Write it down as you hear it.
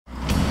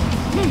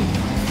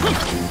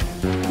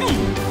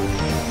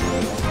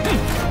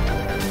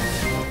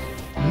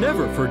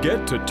Never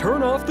forget to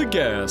turn off the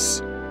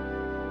gas.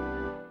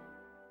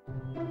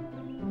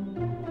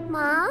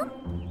 Mom,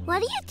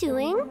 what are you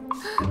doing?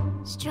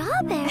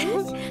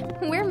 Strawberries?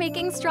 We're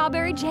making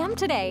strawberry jam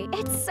today.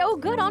 It's so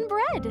good on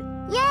bread.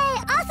 Yay,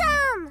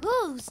 awesome!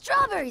 Ooh,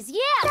 strawberries,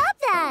 yeah! Stop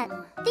that!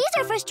 These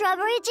are for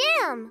strawberry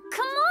jam.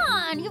 Come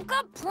on, you've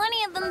got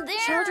plenty of them there.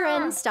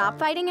 Children, stop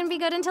fighting and be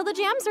good until the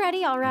jam's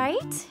ready, all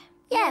right?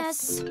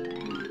 Yes.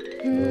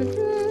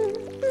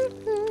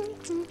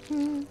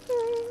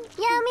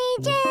 Yummy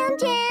jam,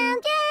 jam,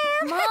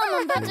 jam! Mom,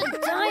 I'm about to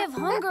die of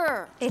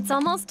hunger. It's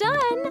almost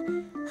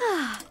done.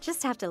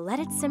 Just have to let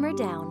it simmer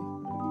down.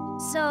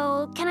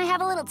 So, can I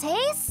have a little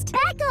taste?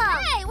 Back up!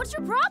 Hey, what's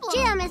your problem?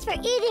 Jam is for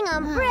eating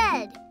on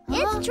bread.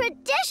 It's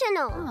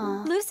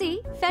traditional.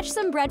 Lucy, fetch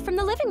some bread from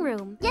the living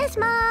room. Yes,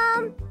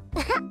 Mom.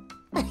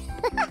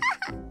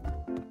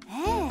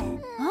 Hey.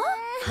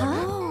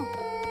 Huh?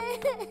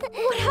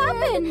 What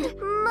happened?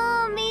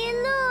 Mommy,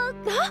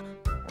 look.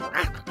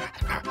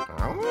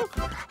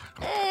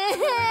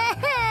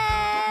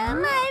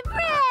 My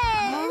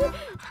bread.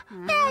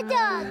 Bad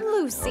dog.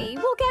 Lucy,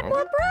 we'll get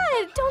more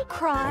bread. Don't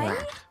cry.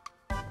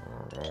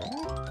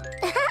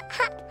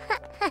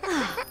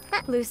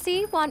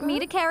 Lucy, want me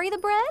to carry the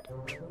bread?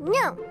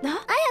 No,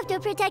 I have to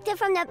protect it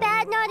from the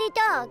bad, naughty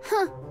dog.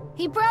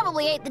 He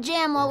probably ate the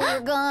jam while we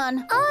were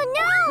gone. Oh,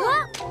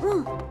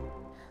 no!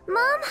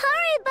 Mom,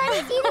 hurry,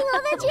 Buddy's eating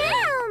all the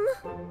jam.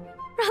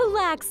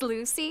 Relax,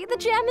 Lucy. The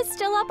jam is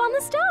still up on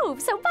the stove,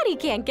 so Buddy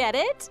can't get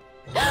it.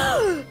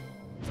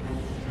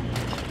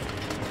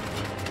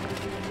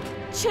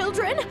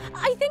 Children,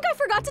 I think I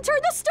forgot to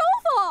turn the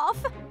stove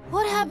off.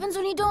 What happens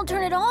when you don't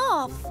turn it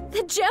off?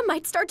 The jam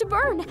might start to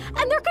burn,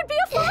 and there could be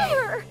a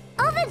fire.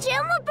 All the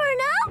jam will burn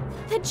up?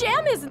 The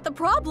jam isn't the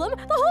problem.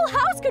 The whole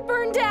house could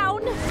burn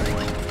down.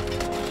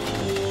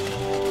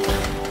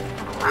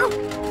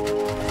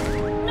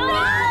 No!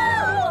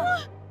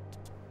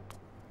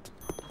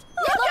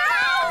 Look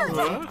out!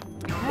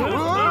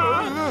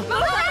 Move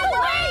out of the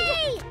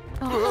way!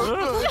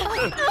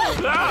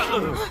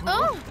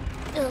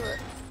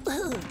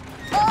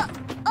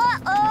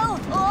 Uh-oh!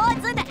 Oh,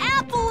 it's an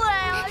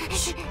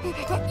avalanche!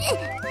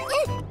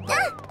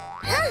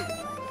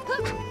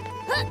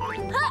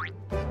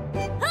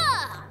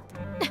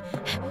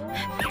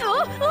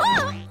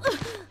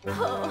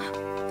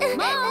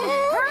 Mom,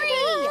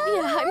 hurry!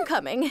 Yeah, I'm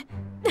coming.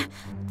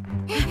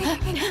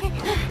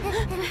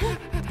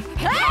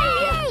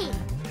 Hey!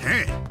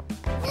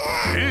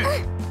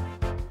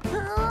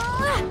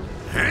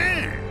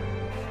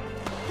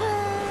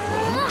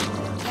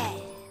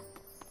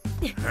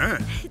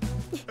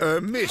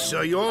 Miss,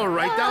 are you all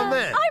right down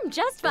there? I'm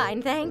just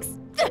fine, thanks.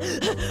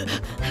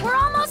 We're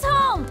almost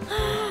home!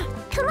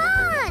 Come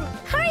on!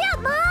 Hurry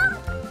up, Mom!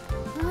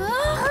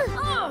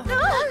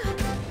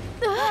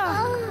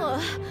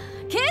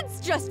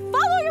 Kids, just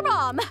follow your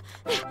mom.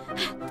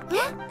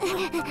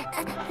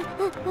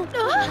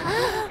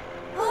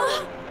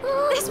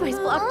 This way's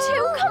blocked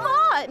too. Come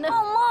on.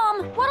 Oh,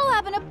 Mom, what'll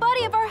happen if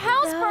Buddy if our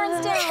house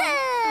burns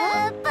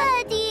down?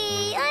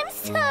 Buddy, I'm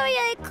sorry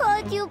I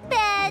called you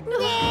bad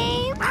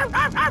names.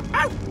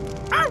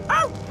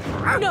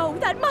 No,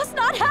 that must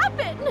not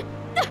happen.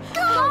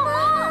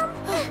 Mom!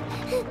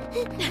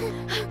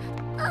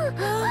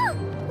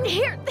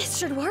 Here, this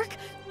should work.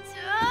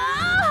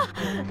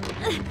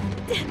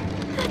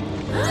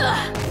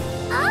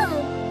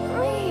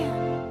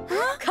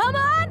 Come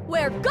on,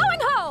 we're going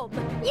home.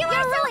 You're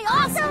really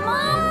awesome,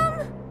 Mom!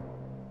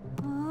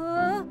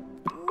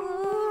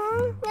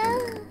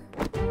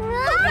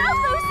 Look out,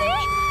 Lucy!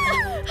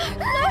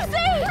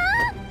 Lucy!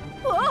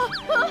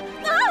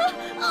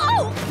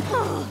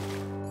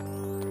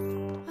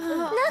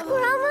 Look,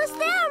 we're almost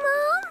there,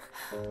 Mom!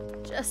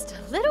 Just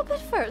a little bit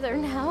further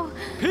now.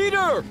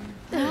 Peter!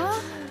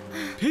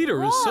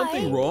 Peter, is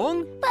something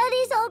wrong?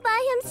 Buddy's all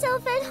by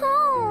himself at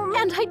home.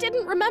 And I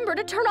didn't remember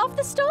to turn off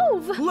the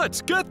stove.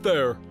 Let's get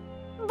there.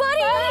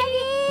 Buddy!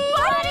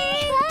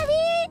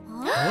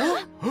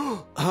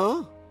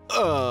 Huh?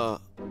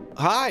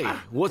 Hi.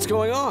 What's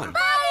going on?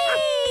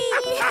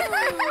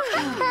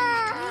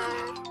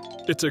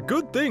 It's a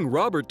good thing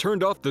Robert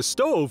turned off the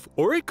stove,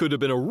 or it could have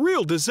been a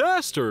real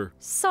disaster.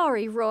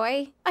 Sorry,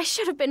 Roy. I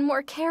should have been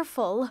more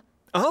careful.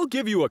 I'll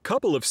give you a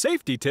couple of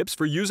safety tips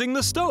for using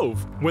the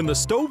stove. When the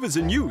stove is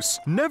in use,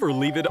 never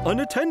leave it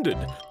unattended.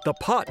 The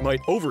pot might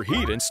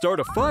overheat and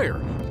start a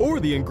fire, or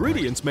the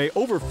ingredients may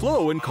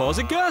overflow and cause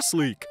a gas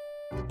leak.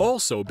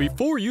 Also,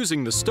 before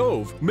using the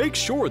stove, make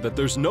sure that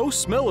there's no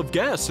smell of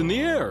gas in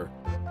the air.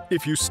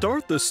 If you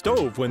start the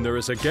stove when there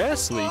is a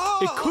gas leak,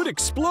 it could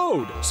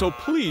explode, so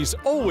please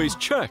always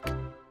check.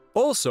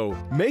 Also,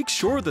 make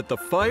sure that the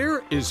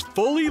fire is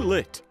fully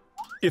lit.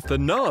 If the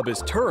knob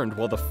is turned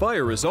while the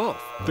fire is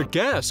off, the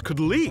gas could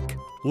leak.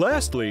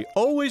 Lastly,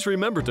 always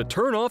remember to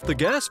turn off the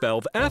gas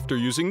valve after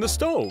using the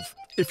stove.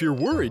 If you're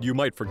worried you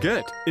might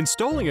forget,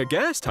 installing a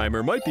gas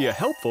timer might be a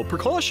helpful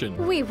precaution.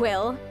 We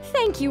will.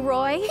 Thank you,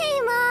 Roy.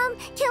 Hey, Mom,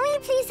 Can we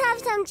please have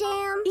some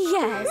jam?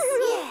 Yes.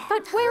 Yeah.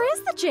 But where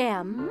is the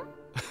jam?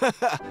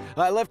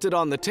 I left it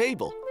on the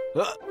table.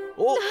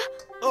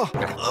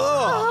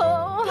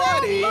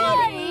 Buddy!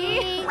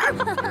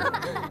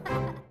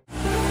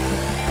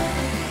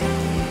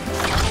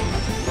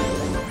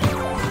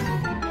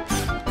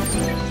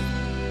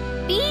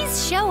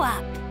 Bees show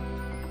up.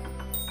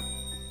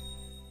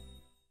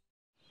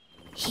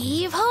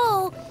 Heave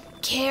ho!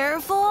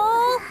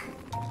 Careful!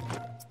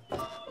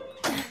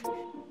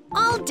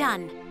 All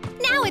done.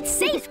 Now it's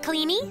safe,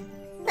 Cleanie.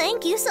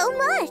 Thank you so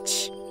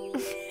much.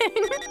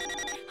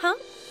 Huh?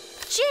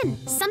 Jin,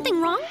 something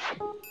wrong?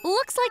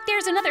 Looks like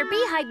there's another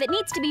beehive that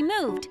needs to be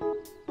moved.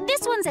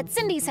 This one's at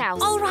Cindy's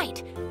house. All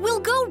right, we'll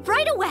go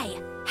right away.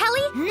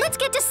 Helly, let's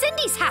get to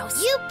Cindy's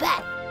house. You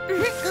bet.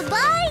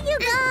 Goodbye, you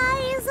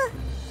guys.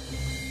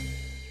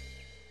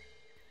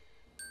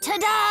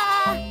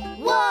 Ta-da!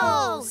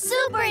 Whoa,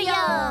 super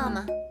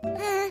yum!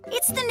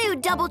 It's the new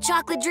double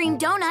chocolate dream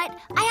donut.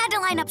 I had to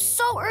line up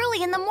so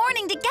early in the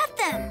morning to get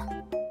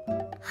them.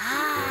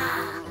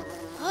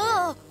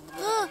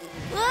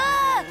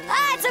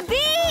 It's a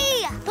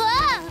bee!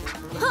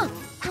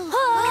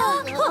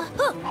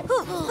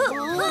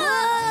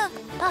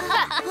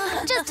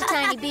 Just a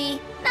tiny bee.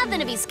 Nothing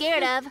to be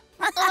scared of.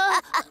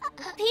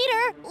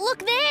 Peter,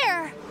 look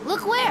there.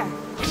 Look where?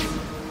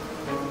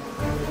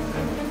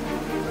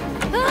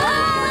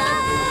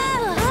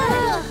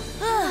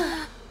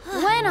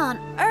 When on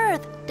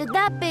earth did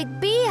that big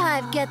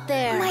beehive get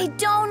there? My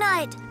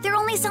donut! They're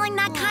only selling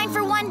that kind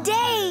for one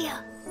day!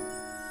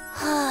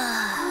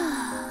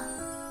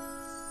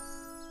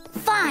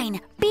 Fine,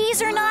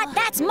 bees or not,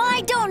 that's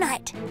my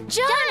donut!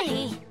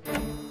 Johnny!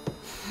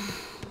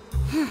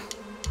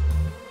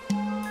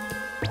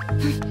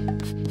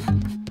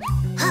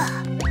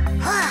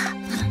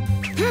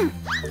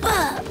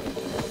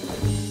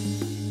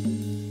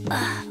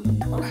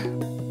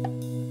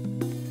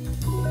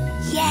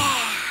 Yeah!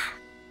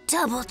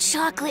 Double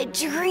chocolate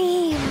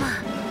dream!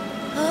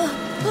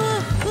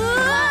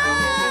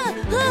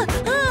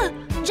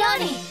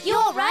 Johnny, you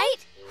all right?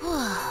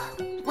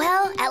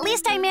 Well, at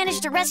least I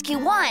managed to rescue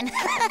one.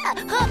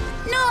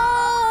 No!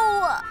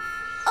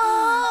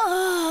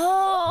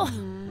 Oh!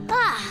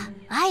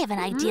 I have an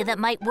idea that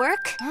might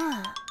work.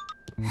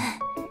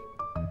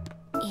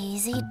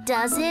 Easy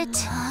does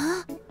it.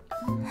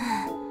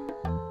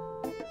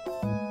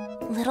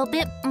 Little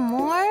bit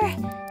more.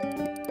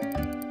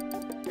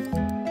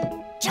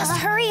 Just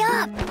hurry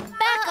up!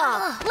 Back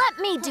off. Let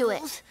me do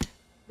it.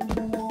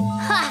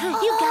 Ha,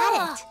 you got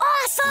it.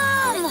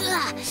 Awesome!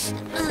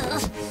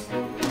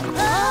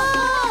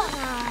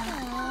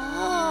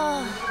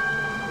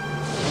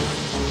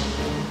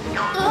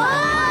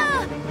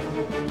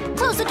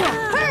 Close the door.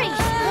 Hurry.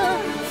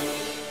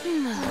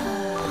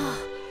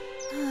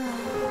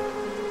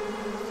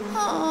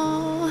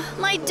 Oh,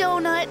 my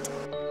donut.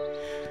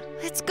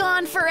 It's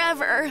gone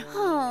forever.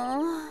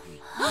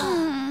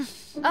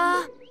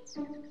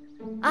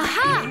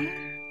 Aha!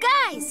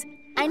 Guys,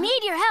 I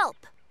need your help.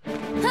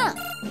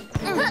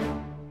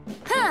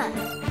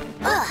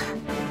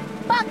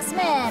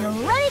 Boxman,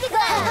 ready to go.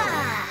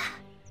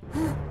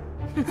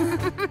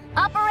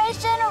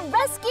 Operation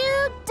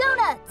Rescue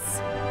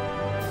Donuts.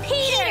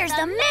 Peter's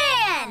the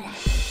man!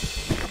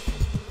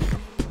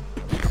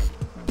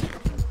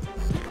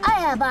 I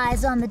have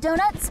eyes on the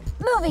donuts,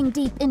 moving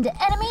deep into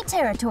enemy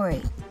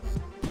territory.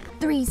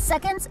 3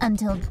 seconds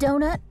until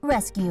donut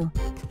rescue.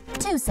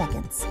 2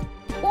 seconds.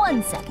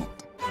 1 second.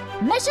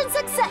 Mission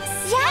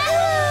success!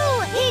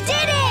 Yahoo! He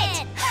did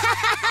it!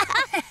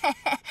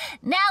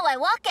 Now I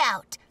walk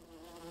out.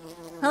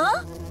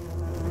 Huh?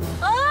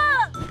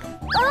 Ah!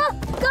 Ah!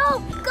 Go!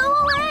 Go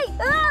away!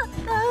 Ah!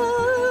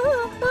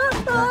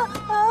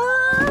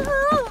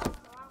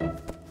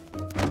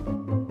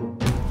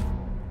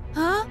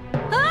 Huh?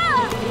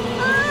 Ah!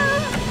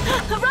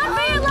 Run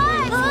for your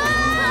lives!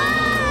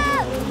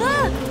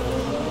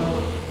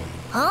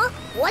 Huh?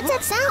 What's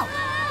that sound?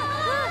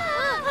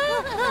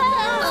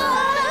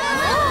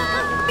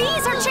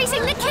 Bees are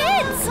chasing the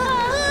kids!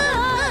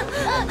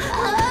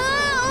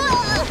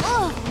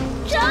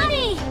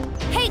 Johnny!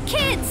 Hey,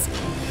 kids!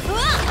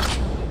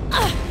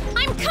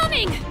 I'm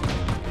coming!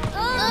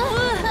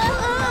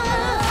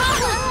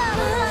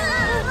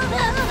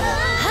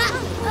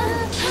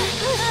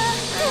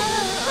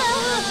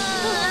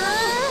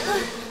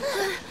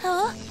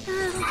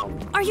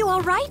 Are you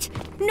all right?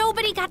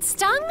 Nobody got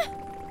stung?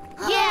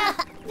 Yeah,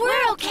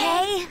 We're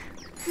okay.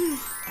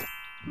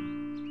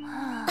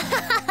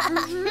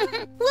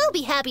 We'll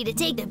be happy to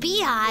take the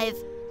beehive.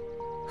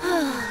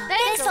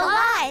 Thanks a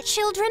lot.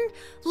 Children,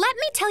 let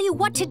me tell you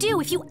what to do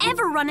if you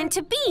ever run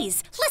into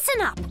bees.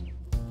 Listen up.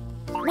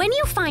 When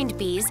you find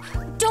bees,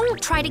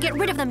 don't try to get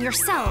rid of them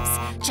yourselves.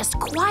 Just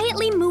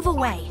quietly move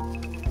away.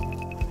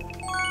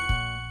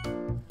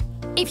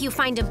 If you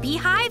find a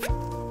beehive,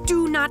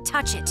 do not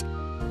touch it.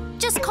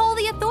 Just call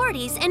the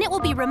authorities and it will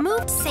be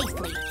removed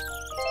safely.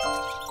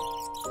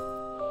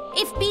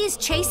 If bees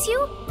chase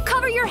you,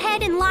 cover your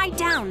head and lie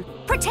down.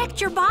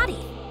 Protect your body.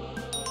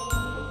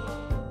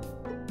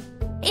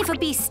 If a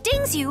bee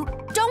stings you,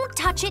 don't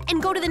don't touch it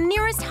and go to the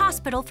nearest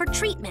hospital for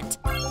treatment.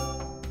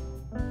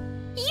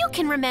 You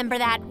can remember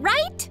that,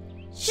 right?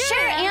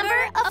 Sure,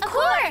 Amber, of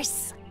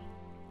course.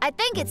 I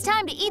think it's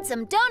time to eat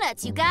some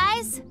donuts, you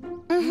guys.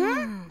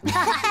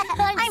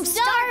 I'm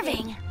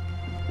starving.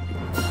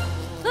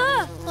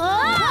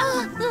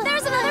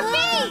 There's another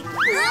bee!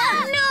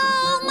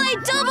 No, my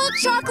double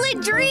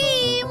chocolate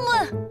dream!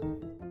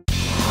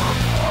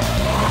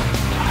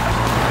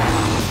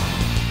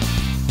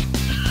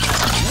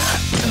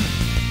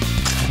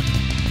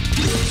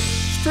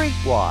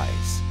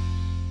 Streetwise.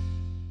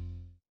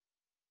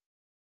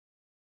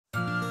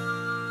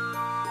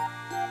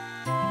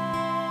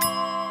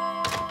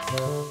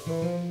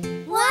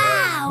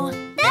 Wow!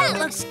 That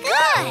looks good!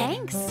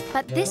 Thanks,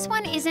 but this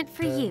one isn't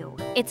for you.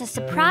 It's a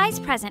surprise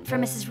present for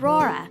Mrs.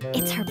 Rora.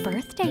 It's her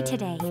birthday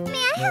today.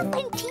 May I have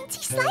one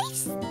teensy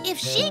slice? If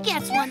she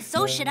gets one,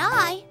 so should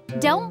I.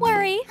 Don't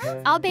worry,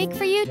 I'll bake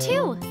for you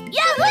too.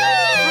 Yahoo!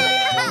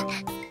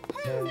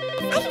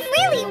 I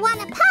really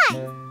want a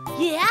pie.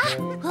 Yeah?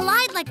 Well,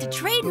 I'd like to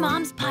trade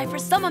Mom's pie for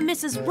some of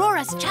Mrs.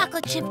 Rora's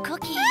chocolate chip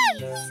cookies.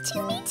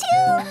 Me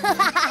too.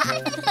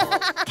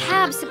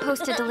 Cab's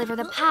supposed to deliver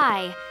the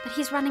pie, but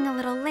he's running a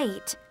little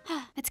late.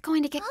 It's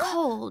going to get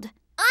cold.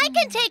 I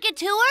can take it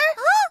to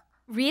her.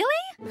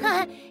 Really?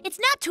 It's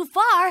not too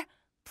far.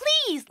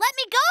 Please, let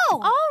me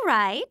go. All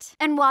right.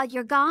 And while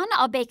you're gone,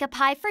 I'll bake a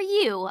pie for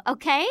you,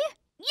 okay?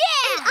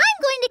 Yeah! I'm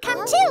going to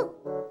come too.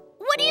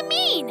 What do you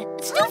mean?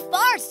 It's too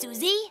far,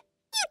 Susie.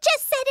 You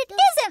just said it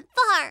isn't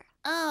far.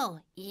 Oh,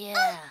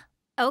 yeah.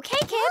 Okay,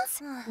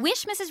 kids.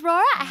 Wish Mrs.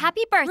 Rora a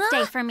happy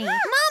birthday for me. Mom,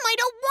 I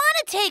don't want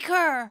to take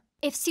her.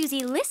 If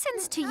Susie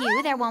listens to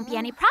you, there won't be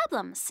any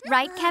problems.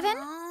 Right, Kevin?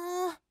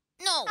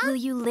 No. Will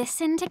you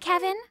listen to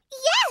Kevin?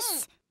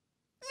 Yes.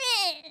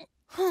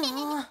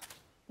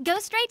 Go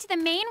straight to the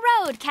main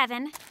road,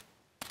 Kevin.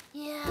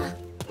 Yeah.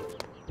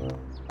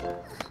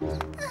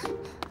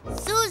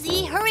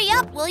 Susie, hurry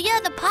up, will ya?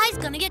 The pie's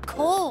gonna get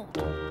cold.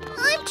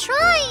 I'm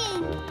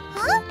trying.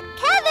 Huh?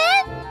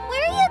 Kevin,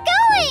 where are you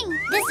going?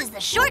 This is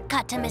the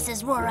shortcut to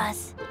Mrs.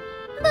 Rora's.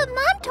 But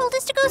Mom told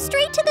us to go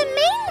straight to the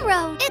main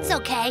road. It's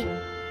okay.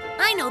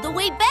 I know the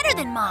way better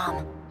than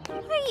Mom.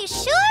 Are you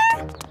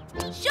sure?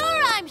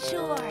 Sure, I'm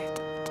sure.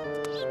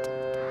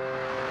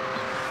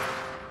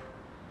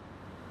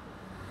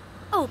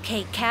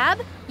 Okay,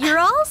 Cab, you're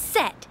all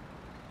set.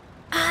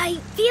 I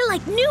feel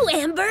like new,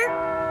 Amber.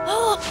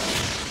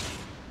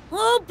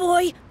 Oh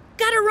boy,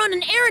 gotta run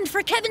an errand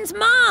for Kevin's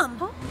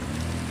mom.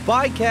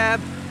 Bye, Cab.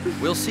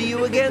 We'll see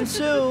you again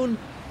soon.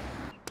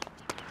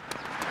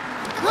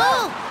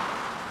 Whoa!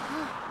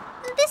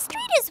 This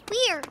street is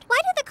weird. Why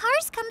do the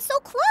cars come so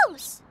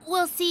close?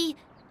 Well, see,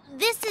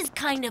 this is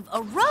kind of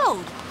a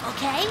road,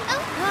 okay?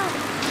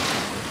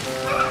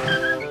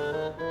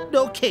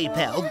 Okay,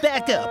 pal,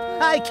 back up.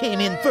 I came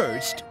in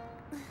first.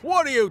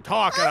 What are you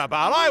talking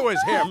about? I was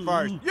here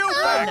first. You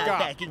I'm back not up.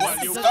 backing Well,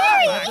 up. you This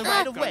back is up. scary.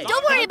 Right away.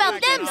 Don't worry about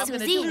them, I'm gonna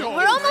Susie. do it.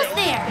 We're almost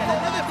there.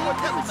 Another view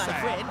coming, my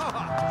friend.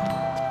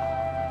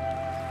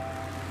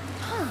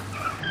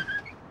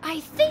 I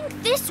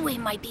think this way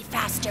might be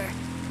faster.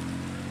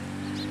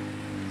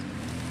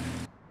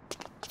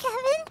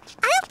 Kevin,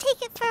 I'll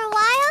take it for a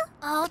while.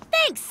 Oh,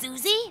 thanks,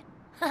 Susie.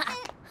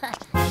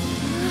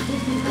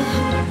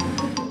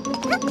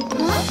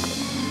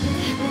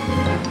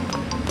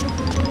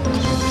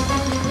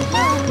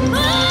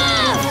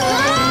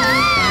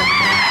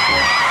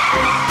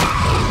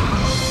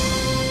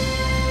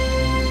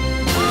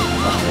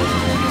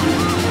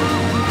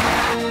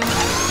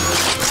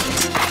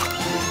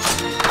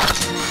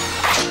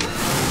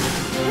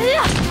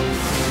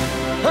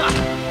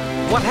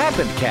 What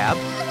happened, Cab?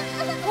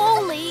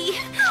 Poli!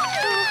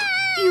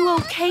 You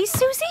okay,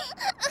 Susie?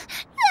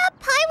 That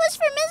pie was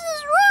for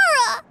Mrs.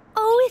 Rora.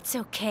 Oh, it's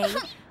okay.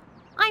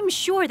 I'm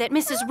sure that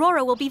Mrs.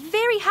 Rora will be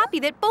very happy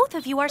that both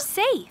of you are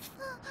safe.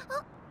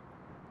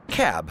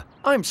 Cab,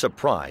 I'm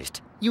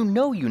surprised. You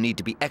know you need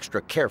to be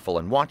extra careful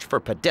and watch for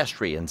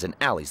pedestrians in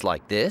alleys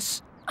like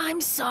this.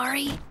 I'm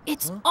sorry.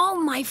 It's all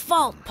my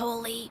fault,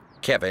 Poli.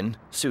 Kevin,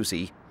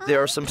 Susie,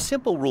 there are some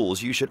simple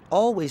rules you should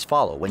always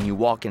follow when you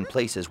walk in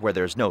places where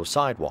there's no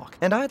sidewalk,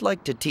 and I'd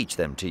like to teach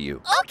them to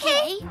you.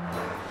 Okay.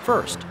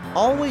 First,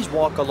 always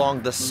walk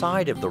along the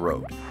side of the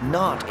road,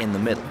 not in the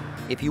middle.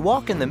 If you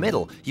walk in the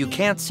middle, you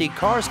can't see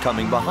cars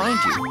coming behind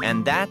you,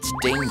 and that's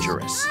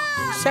dangerous.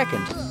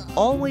 Second,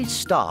 always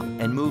stop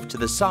and move to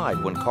the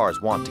side when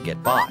cars want to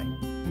get by.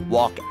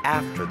 Walk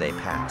after they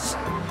pass.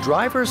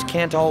 Drivers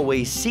can't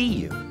always see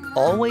you.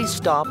 Always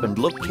stop and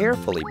look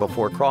carefully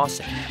before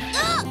crossing.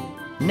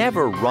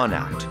 Never run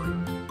out.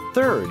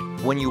 Third,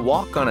 when you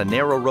walk on a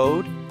narrow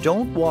road,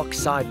 don't walk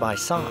side by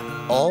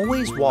side.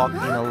 Always walk in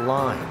a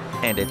line.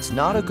 And it's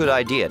not a good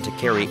idea to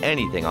carry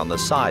anything on the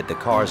side the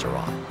cars are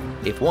on.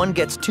 If one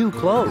gets too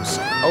close,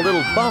 a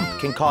little bump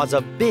can cause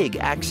a big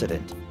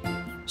accident.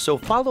 So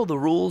follow the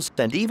rules,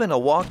 and even a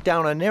walk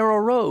down a narrow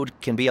road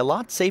can be a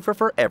lot safer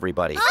for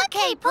everybody.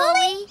 Okay,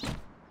 Poli.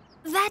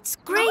 That's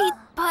great,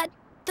 but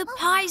the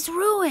pie's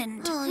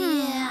ruined. Oh,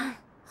 yeah.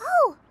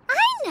 Oh,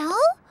 I know.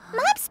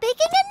 Mom's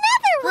baking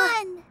another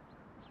one.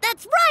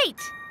 That's right!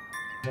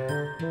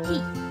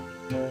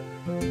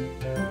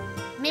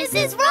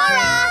 Mrs.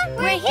 Rora,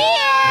 we're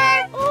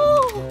here!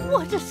 Oh,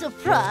 what a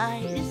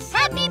surprise!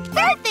 Happy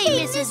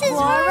birthday, Mrs.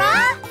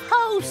 Rora!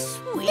 How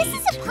sweet! This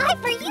is a pie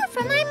for you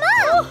from my mom!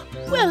 Oh,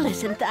 well,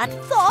 isn't that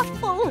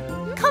thoughtful?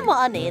 Come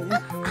on in.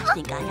 I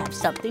think I have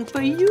something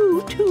for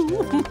you,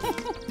 too.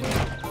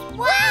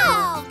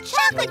 Wow!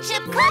 Chocolate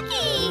chip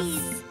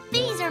cookies!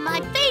 These are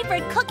my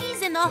favorite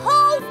cookies in the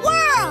whole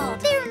world!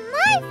 They're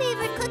my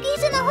favorite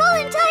cookies in the whole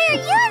entire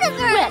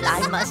universe! Well,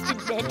 I must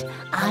admit,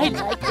 I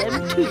like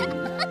them, too.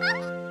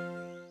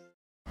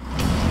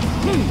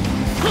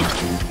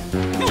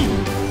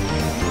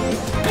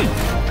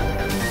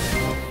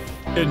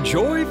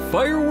 Enjoy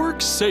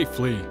fireworks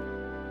safely.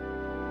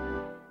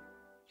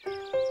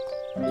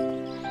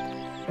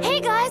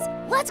 Hey guys,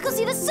 let's go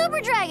see the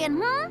Super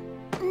Dragon,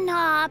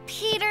 Nah,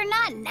 Peter,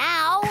 not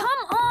now.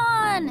 Come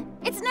on!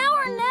 It's now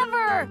or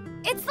never!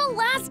 It's the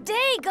last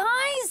day,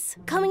 guys!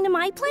 Coming to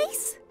my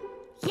place?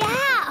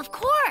 Yeah, of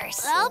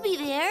course. I'll be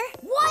there.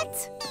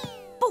 What?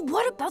 But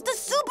what about the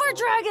Super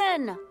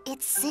Dragon?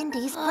 It's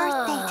Cindy's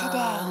birthday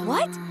today.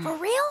 What? For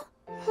real?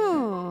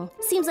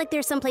 Seems like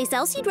there's someplace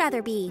else you'd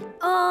rather be.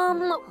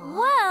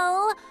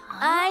 Well,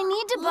 I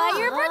need to buy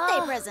your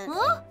birthday present.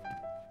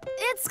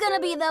 It's gonna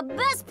be the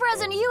best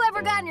present you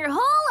ever got in your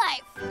whole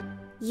life.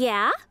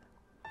 Yeah?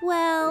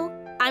 Well,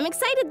 I'm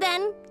excited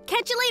then.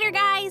 Catch you later,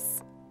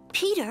 guys.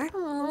 Peter,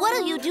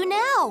 what'll you do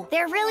now?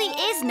 There really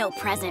is no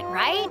present,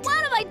 right?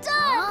 What have I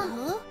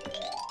done?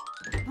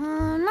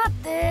 Not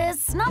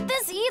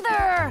this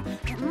either.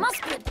 There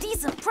must be a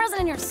decent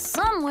present in here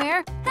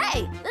somewhere.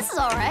 Hey, this is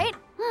all right.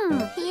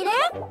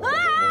 Peter?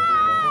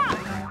 Ah!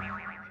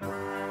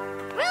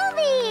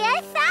 Ruby,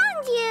 I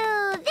found you.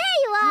 There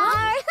you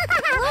are.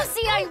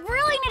 Lucy, I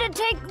really need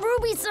to take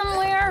Ruby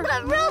somewhere.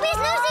 But Ruby's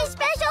Lucy's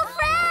special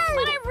friend.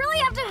 But I really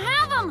have to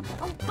have him.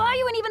 I'll buy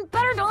you an even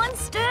better doll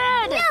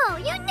instead. No,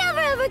 you never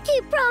ever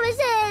keep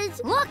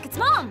promises. Look, it's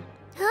Mom.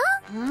 Huh?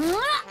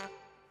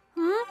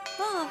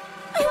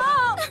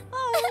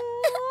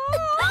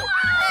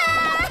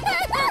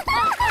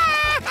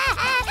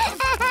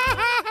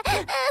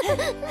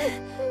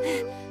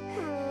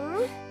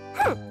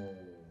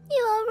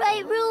 You all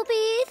right,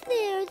 Ruby?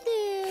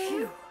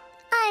 There.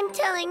 I'm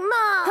telling Mom.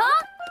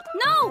 Huh?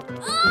 No!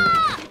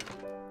 Ah!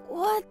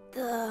 What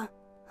the?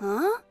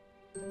 Huh?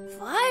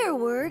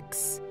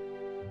 Fireworks?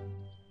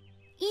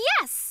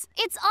 Yes,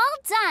 it's all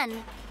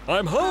done.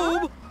 I'm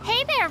home.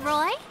 Hey there,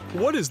 Roy.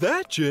 What is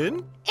that,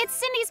 Jen? It's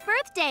Cindy's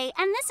birthday,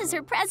 and this is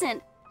her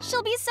present.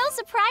 She'll be so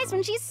surprised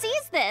when she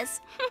sees this.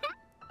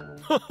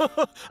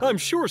 I'm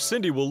sure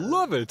Cindy will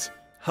love it.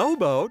 How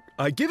about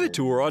I give it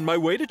to her on my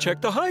way to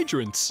check the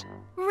hydrants?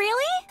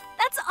 Really?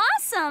 That's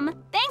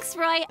awesome. Thanks,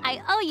 Roy.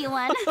 I owe you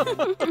one.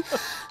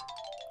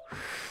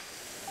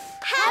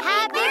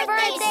 Happy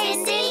birthday,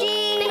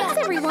 Cindy! Thanks,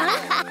 everyone.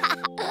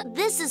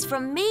 This is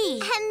from me.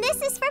 And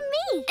this is from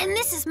me. And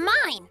this is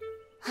mine.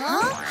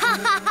 Huh?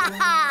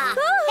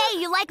 Hey,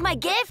 you like my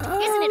gift?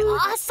 Isn't it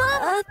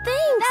awesome?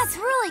 Thanks. That's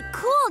really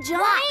cool,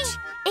 Johnny. Watch.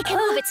 It can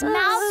move its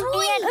mouth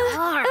and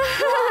arm.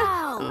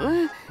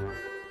 Wow.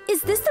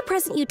 Is this the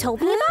present you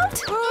told me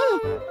about?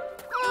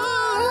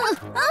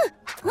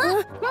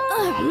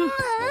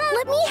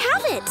 Let me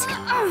have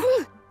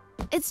it.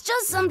 It's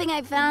just something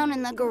I found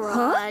in the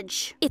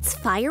garage. It's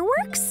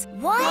fireworks?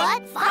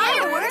 What?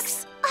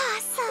 Fireworks?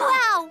 Awesome.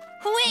 Wow.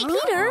 Wait.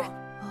 Peter,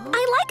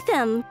 I like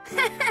them.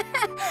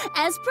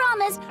 As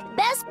promised,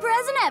 best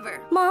present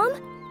ever. Mom,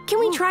 can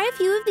we try a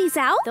few of these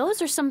out?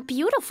 Those are some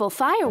beautiful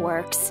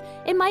fireworks.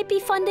 It might be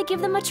fun to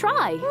give them a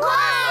try.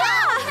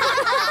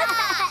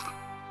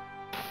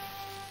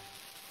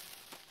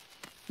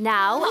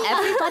 Now,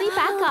 everybody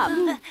back up.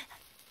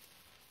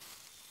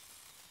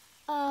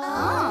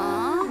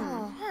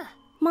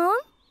 Mom,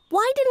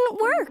 why didn't it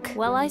work?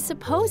 Well, I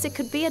suppose it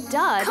could be a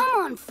dud. Come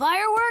on,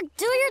 firework,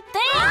 do your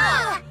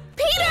thing!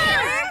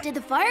 Peter! Did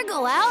the fire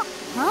go out?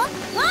 Huh?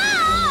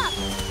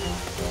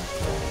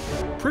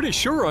 Pretty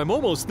sure I'm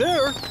almost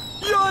there.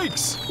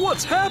 Yikes!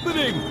 What's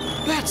happening?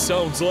 That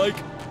sounds like...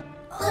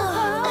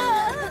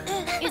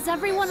 Is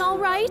everyone all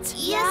right?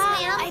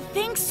 Yes, ma'am. I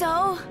think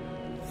so.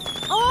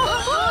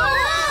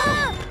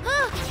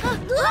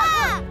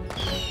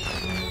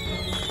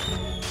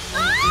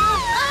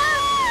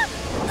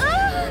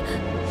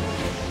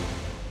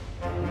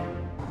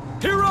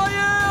 Here I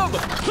am!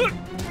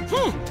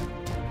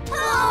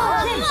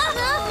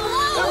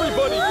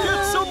 Everybody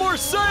get somewhere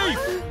safe!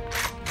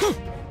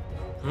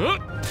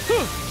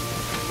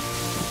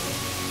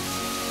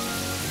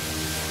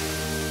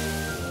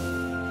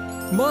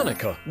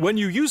 Monica, when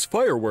you use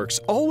fireworks,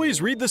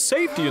 always read the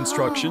safety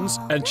instructions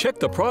and check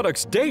the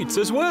product's dates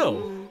as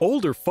well.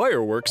 Older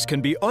fireworks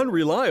can be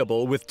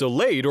unreliable with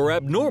delayed or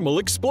abnormal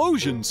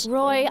explosions.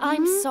 Roy,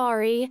 I'm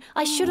sorry.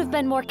 I should have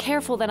been more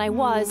careful than I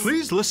was.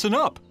 Please listen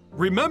up.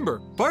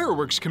 Remember,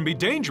 fireworks can be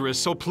dangerous,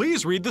 so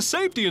please read the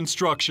safety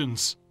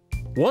instructions.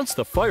 Once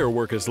the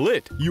firework is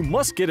lit, you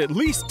must get at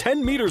least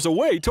 10 meters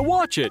away to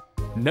watch it.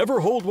 Never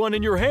hold one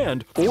in your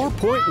hand or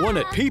point one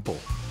at people.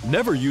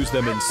 Never use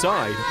them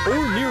inside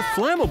or near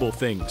flammable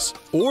things,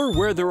 or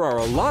where there are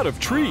a lot of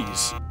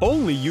trees.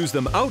 Only use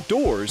them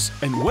outdoors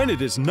and when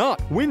it is not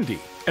windy.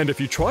 And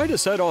if you try to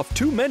set off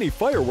too many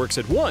fireworks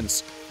at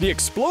once, the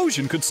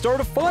explosion could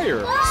start a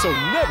fire, so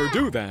never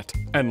do that.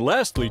 And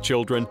lastly,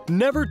 children,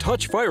 never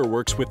touch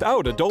fireworks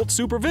without adult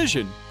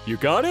supervision. You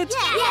got it?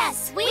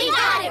 Yes, we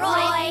got it,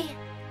 Roy.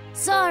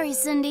 Sorry,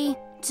 Cindy.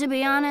 To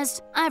be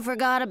honest, I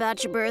forgot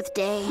about your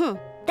birthday.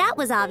 That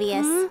was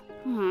obvious.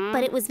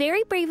 But it was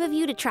very brave of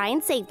you to try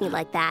and save me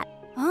like that.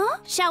 Huh?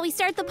 Shall we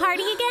start the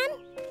party again?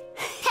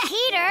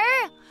 Peter!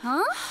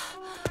 Huh?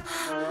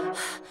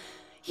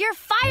 Your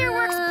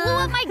fireworks blew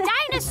up my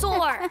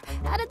dinosaur!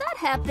 How did that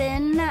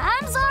happen?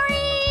 I'm sorry!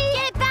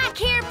 Get back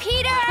here,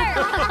 Peter!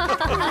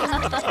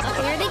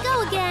 There they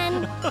go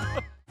again.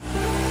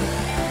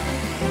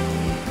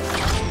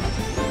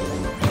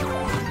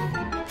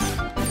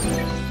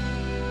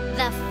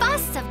 The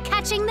fuss of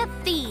catching the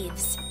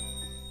thieves.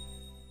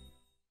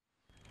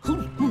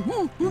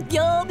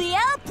 Yummy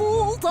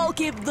apples, I'll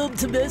give them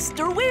to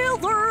Mr.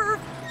 Wheeler.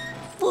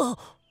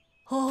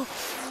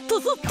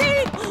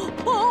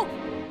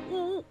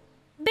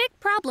 Big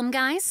problem,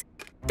 guys.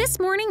 This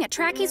morning at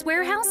Tracky's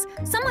warehouse,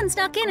 someone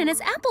snuck in and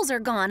his apples are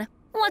gone.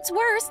 What's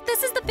worse,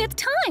 this is the 5th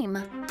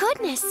time.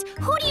 Goodness,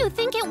 who do you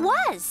think it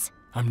was?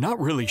 I'm not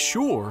really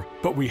sure,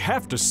 but we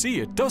have to see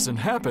it doesn't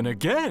happen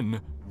again.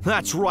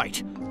 That's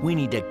right. We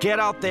need to get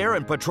out there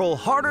and patrol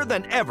harder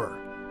than ever.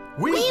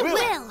 We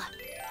will!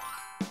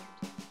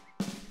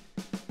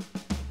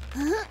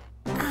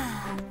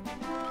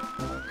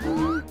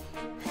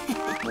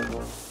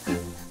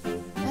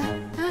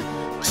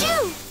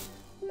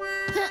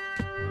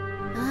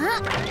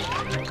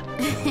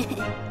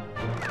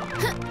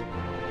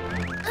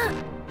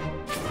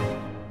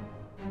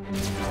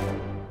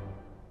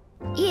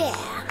 Yeah.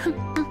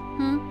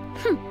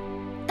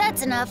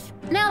 That's enough.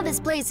 Now this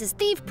place is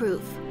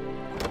thief-proof.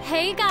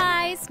 Hey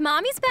guys,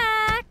 Mommy's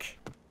back.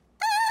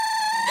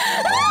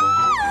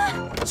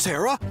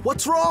 Sarah,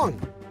 what's wrong?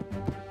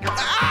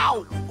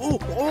 Ow!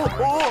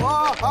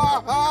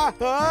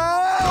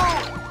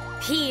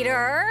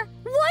 Peter,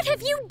 what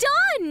have you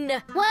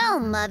done? Well,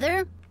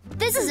 Mother,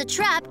 this is a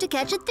trap to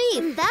catch a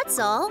thief, that's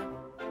all.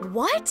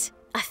 What?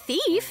 A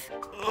thief?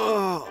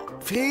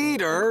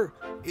 Peter,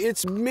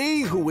 it's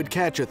me who would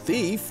catch a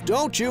thief.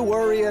 Don't you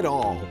worry at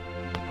all.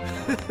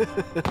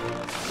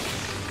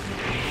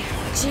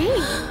 Gee.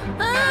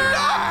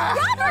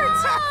 Robert!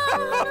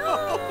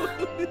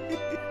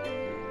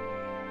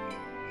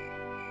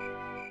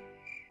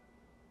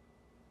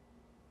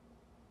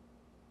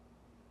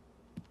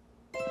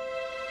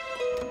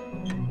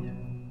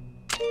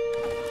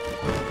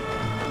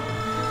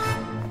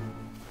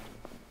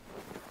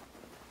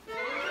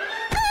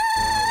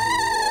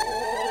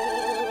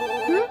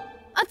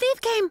 A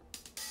thief came!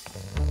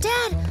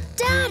 Dad!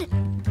 Dad!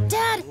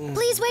 Dad,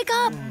 please wake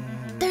up!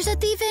 There's a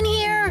thief in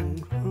here!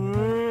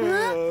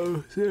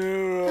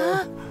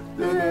 Sarah,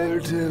 another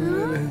 10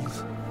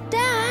 minutes.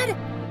 Dad!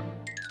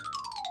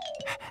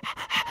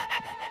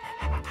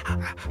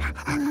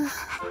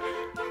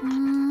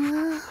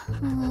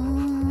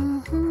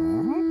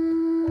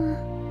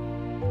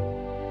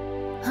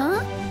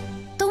 Huh?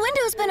 The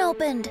window's been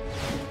opened!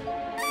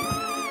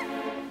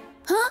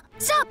 Huh?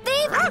 Stop,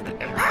 thief!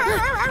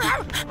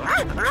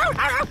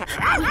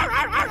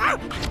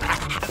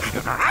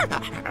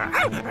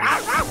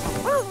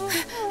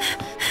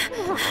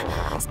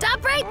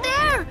 Stop right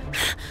there!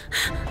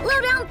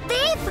 Low down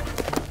thief!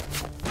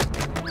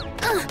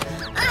 Huh?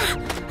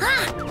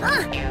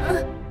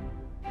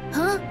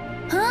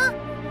 Huh?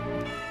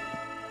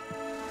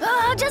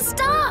 Just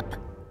stop!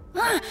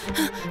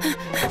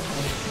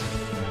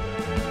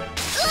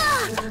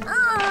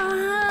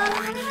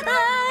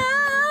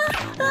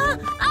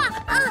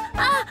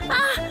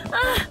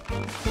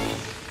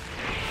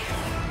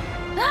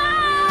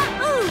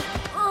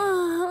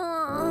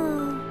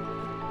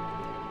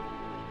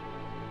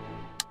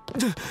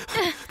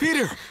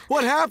 Peter,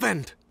 what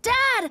happened?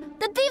 Dad,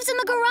 the thief's in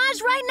the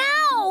garage right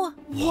now!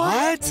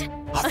 What?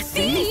 A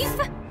thief?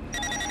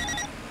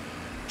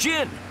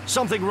 Jin,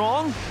 something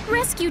wrong?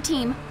 Rescue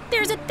team,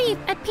 there's a thief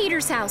at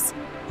Peter's house.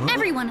 Huh?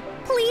 Everyone,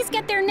 please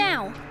get there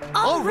now.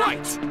 All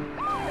right.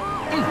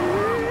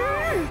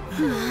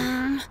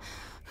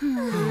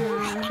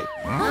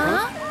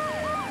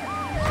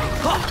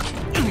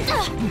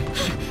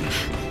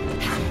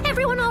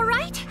 Everyone all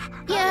right?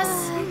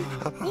 Yes.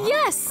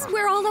 Yes,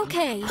 we're all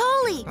okay.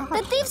 Polly,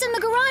 the thief's in the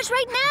garage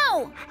right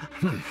now!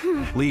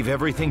 Leave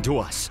everything to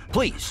us.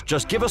 Please,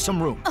 just give us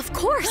some room. Of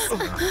course.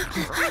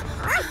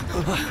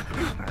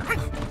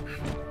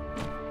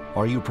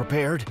 Are you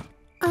prepared?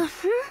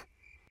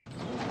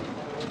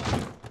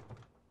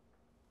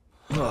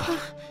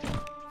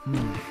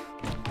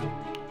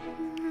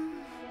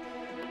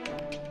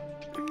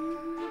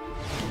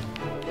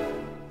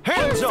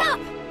 Hands up!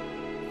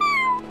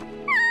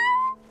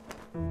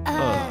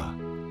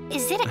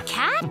 Is it a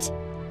cat?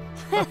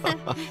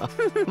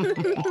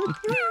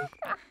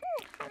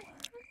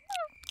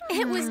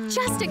 It was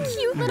just a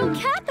cute little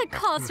cat that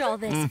caused all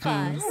this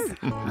fuss.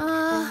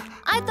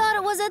 I thought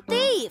it was a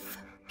thief.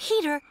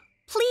 Peter,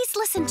 please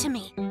listen to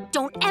me.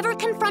 Don't ever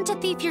confront a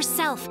thief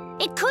yourself.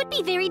 It could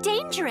be very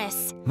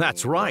dangerous.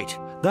 That's right.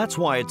 That's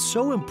why it's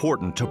so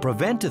important to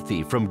prevent a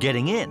thief from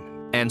getting in.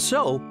 And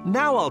so,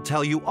 now I'll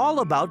tell you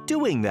all about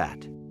doing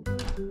that.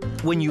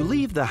 When you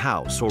leave the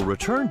house or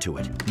return to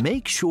it,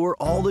 make sure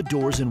all the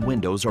doors and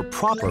windows are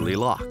properly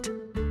locked.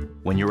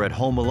 When you're at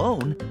home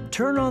alone,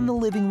 turn on the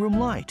living room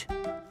light.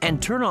 And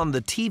turn on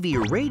the TV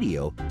or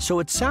radio so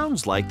it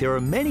sounds like there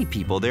are many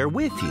people there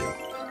with you.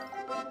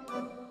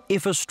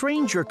 If a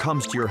stranger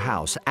comes to your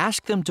house,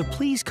 ask them to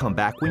please come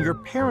back when your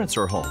parents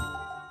are home.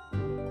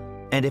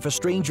 And if a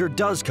stranger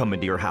does come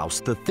into your house,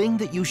 the thing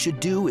that you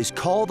should do is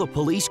call the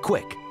police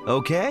quick,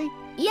 okay?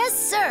 Yes,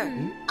 sir.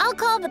 I'll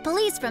call the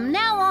police from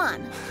now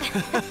on.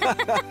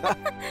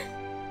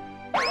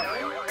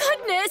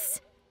 Goodness!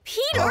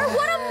 Peter,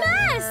 what a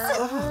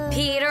mess!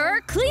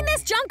 Peter, clean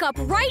this junk up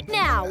right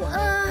now!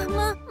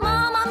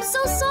 Mom, I'm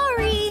so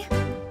sorry.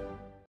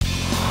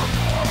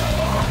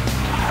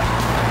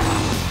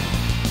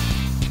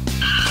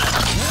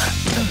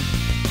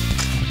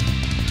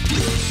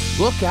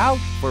 Look out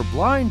for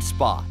blind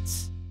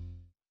spots.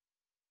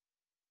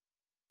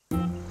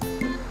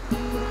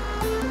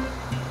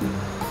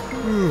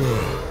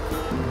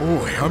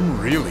 Boy,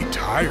 I'm really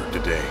tired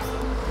today.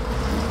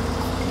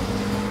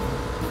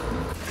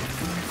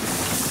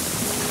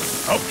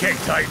 Okay,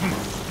 Titan.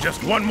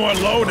 Just one more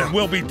load and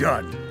we'll be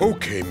done.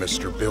 Okay,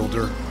 Mr.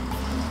 Builder.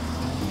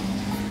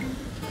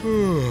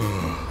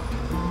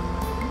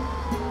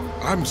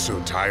 I'm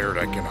so tired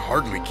I can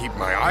hardly keep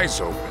my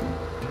eyes open.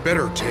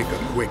 Better take a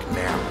quick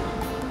nap.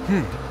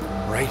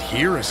 Right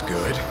here is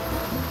good.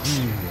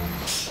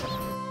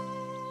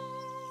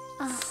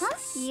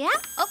 Yeah?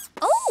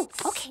 Oh,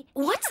 okay.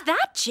 What's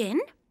that,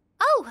 Jin?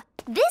 Oh,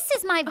 this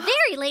is my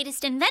very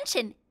latest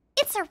invention.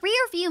 It's a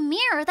rear-view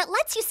mirror that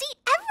lets you see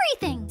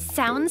everything.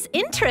 Sounds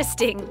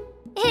interesting.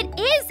 It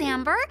is,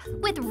 Amber.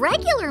 With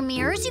regular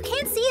mirrors, you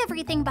can't see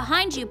everything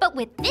behind you, but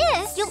with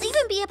this, you'll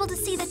even be able to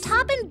see the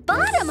top and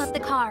bottom of the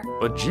car.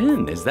 But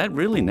Jin, is that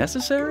really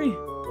necessary?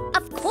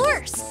 Of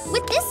course.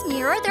 With this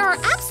mirror, there are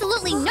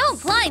absolutely no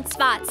blind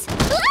spots.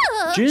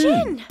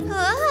 Jin!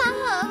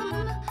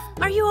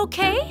 Are you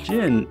okay?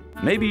 Jin,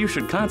 maybe you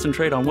should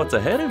concentrate on what's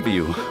ahead of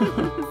you.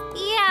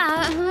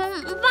 Yeah.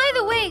 By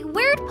the way,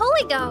 where'd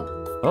Poli go?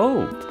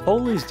 Oh,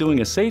 Poli's doing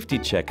a safety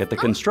check at the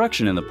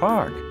construction in the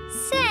park.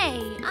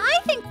 Say, I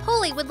think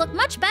Poli would look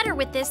much better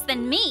with this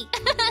than me.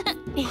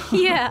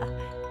 Yeah.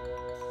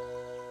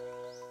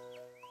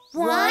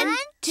 1,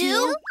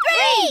 2,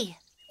 3!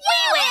 We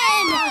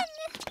win!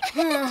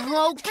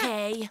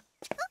 Okay.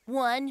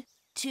 1,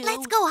 2,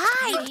 Let's go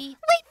hide. 3,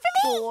 Wait for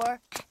me. 4,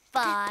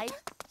 5,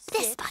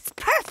 This 6, spot's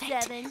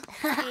perfect. 7,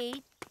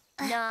 8,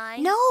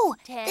 9. No,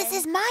 10, this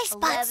is my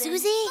spot, 11,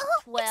 Susie.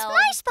 It's 12,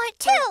 my spot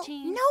too.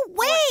 13, No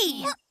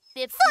way.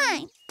 15,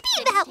 Fine,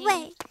 be that 16,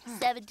 way.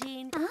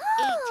 17, Oh.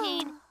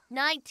 18,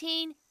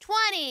 19,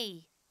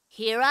 20.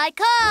 Here I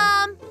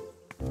come.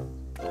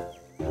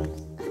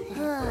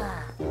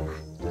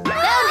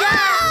 Found ya!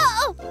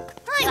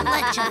 I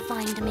let you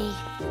find me.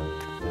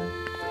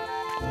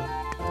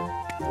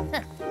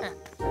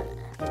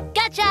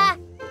 Gotcha!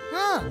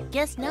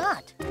 Guess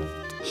not.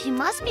 She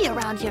must be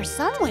around here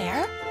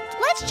somewhere.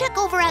 Let's check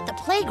over at the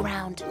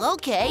playground.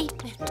 Okay.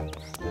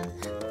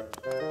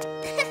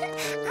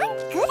 I'm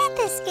good at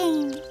this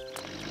game.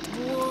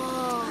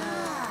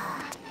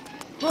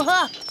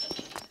 Whoa.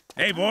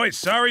 Hey, boys,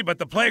 sorry, but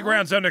the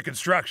playground's under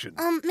construction.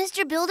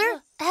 Mr.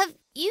 Builder, have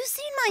you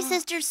seen my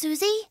sister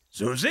Susie?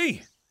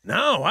 Susie?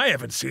 No, I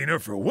haven't seen her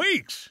for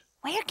weeks.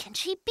 Where can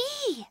she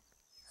be?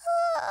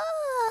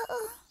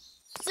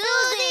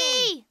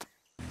 Susie!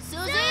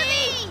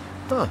 Susie!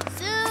 Huh.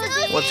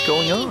 Susie! What's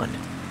going on?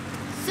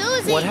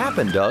 Susie! What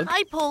happened, Doug?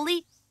 Hi,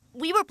 Poli.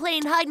 We were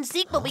playing hide and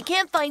seek, but we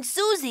can't find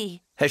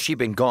Susie. Has she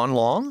been gone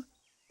long?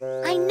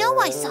 I know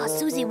I saw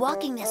Susie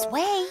walking this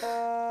way.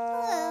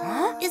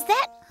 Is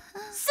that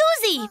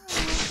Susie?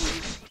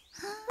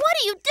 What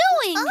are you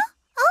doing?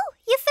 Oh,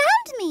 you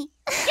found me.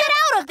 Get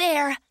out of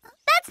there!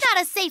 That's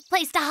not a safe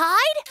place to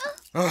hide.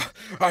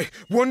 I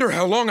wonder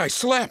how long I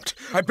slept.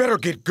 I better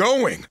get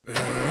going.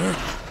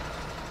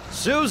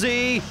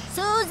 Susie!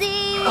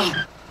 Susie!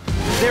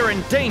 They're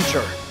in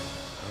danger!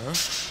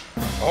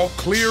 All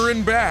clear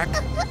and back.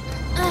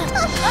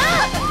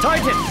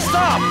 Titan,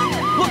 stop!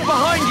 Look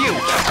behind you!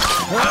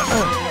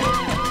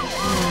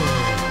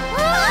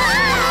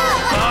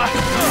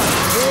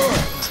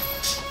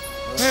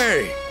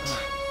 Hey,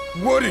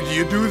 what did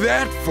you do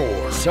that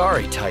for?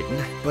 Sorry,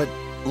 Titan, but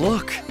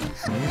look.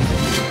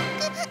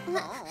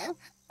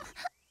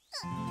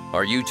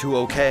 Are you two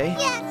okay?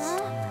 Yes.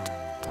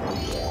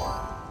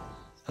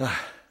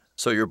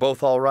 So you're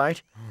both all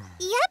right?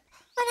 Yep,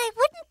 but I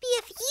wouldn't be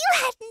if you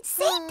hadn't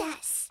saved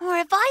us. Or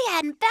if I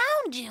hadn't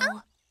found you.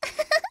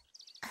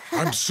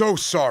 I'm so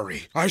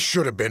sorry. I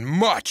should have been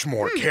much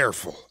more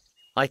careful.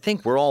 I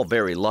think we're all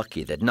very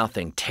lucky that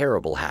nothing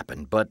terrible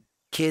happened, but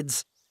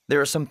kids,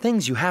 there are some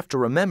things you have to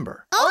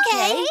remember.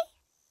 Okay.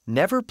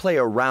 Never play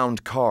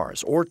around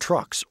cars or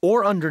trucks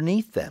or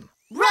underneath them.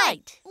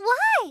 Right.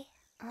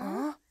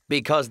 Why?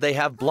 Because they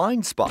have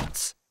blind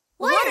spots.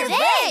 What are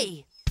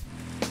they?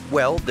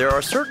 Well, there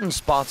are certain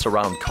spots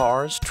around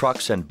cars,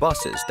 trucks, and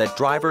buses that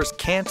drivers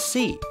can't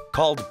see,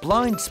 called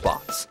blind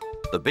spots.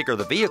 The bigger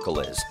the vehicle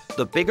is,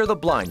 the bigger the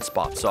blind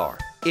spots are.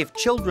 If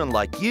children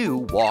like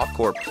you walk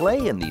or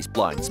play in these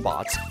blind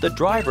spots, the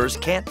drivers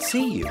can't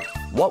see you.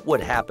 What would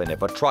happen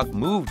if a truck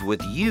moved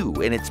with you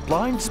in its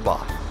blind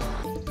spot?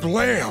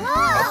 Blam!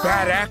 A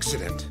bad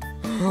accident.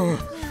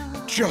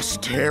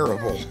 Just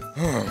terrible.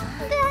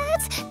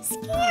 That's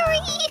scary.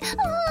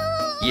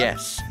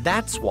 Yes,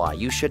 that's why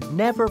you should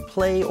never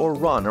play or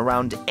run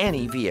around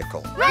any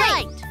vehicle.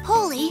 Right.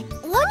 Polly,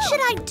 what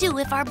should I do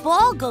if our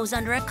ball goes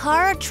under a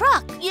car or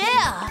truck?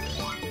 Yeah.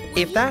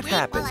 If that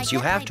happens, you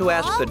have to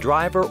ask the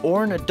driver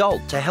or an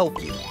adult to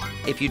help you.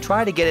 If you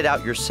try to get it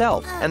out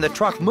yourself and the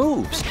truck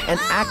moves, an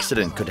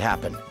accident could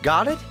happen.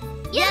 Got it?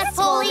 Yes,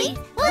 Polly.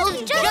 We'll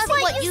do just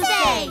what you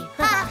say.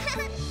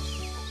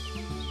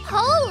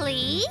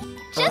 Polly,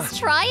 just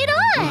try it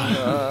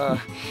on.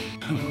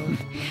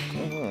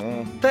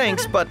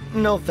 Thanks, but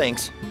no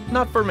thanks.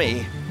 Not for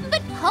me.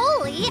 But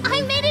Polly,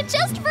 I made it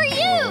just for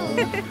you.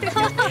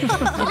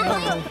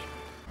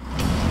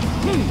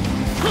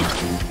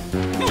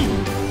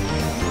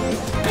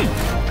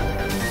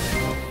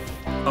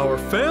 Our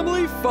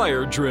family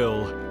fire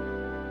drill.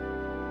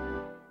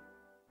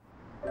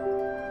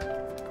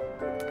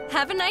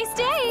 Have a nice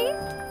day.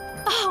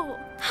 Oh,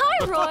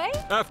 hi, Roy.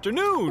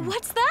 Afternoon.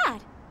 What's that?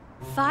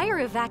 Fire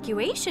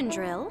evacuation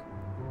drill?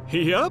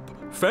 Yep.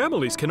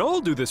 Families can all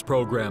do this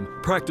program,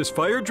 practice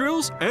fire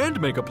drills, and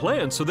make a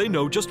plan so they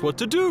know just what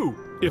to do.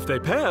 If they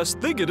pass,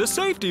 they get a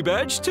safety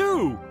badge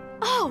too.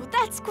 Oh,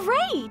 that's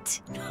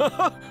great.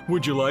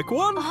 Would you like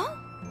one?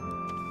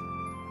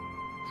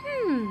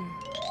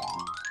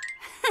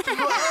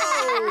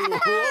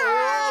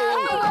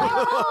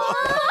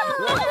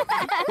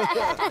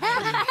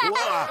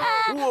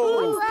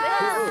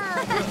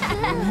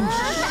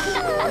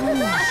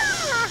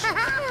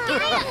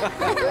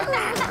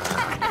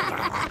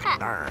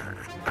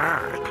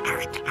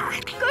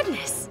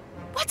 Goodness,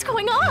 what's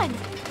going on?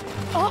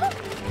 Oh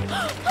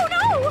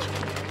no!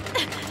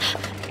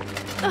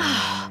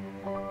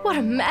 What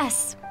a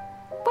mess.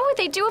 What would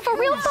they do if a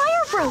real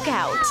fire broke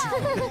out?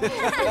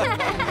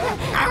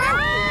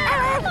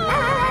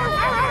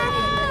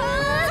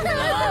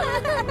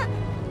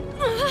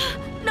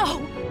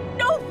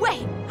 No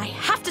way! I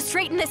have to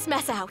straighten this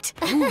mess out.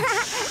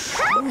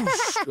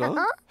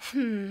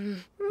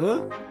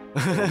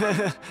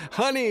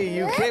 Honey,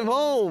 you came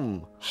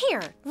home.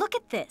 Here, look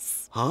at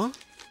this. Huh?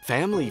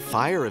 Family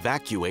fire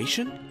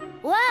evacuation?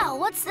 Wow,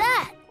 what's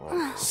that?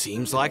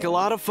 Seems like a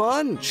lot of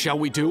fun. Shall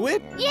we do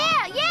it?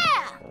 Yeah.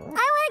 I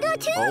want to go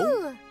too.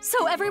 Oh?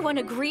 So everyone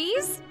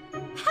agrees?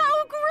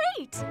 How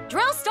great!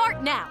 Drill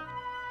start now.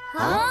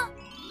 Huh?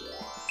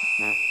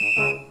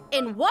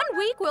 In 1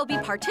 week, we'll be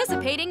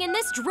participating in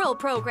this drill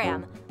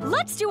program.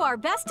 Let's do our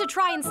best to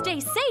try and stay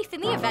safe in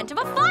the event of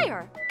a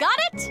fire. Got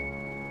it?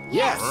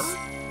 Yes.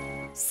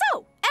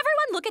 So,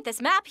 everyone look at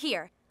this map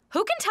here.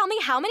 Who can tell me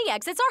how many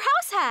exits our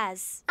house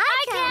has?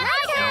 I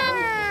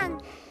can.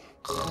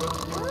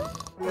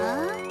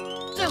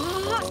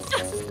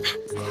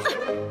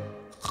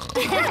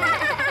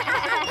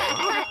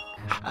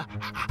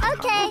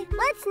 Okay,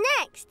 what's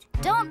next?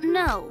 Don't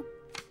know.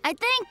 I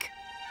think...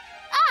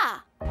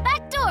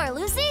 back door,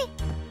 Lucy.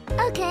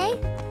 Okay.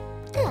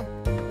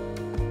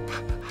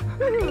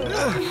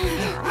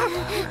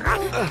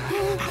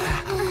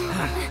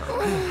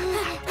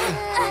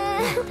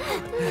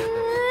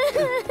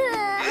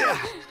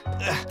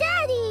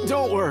 Daddy!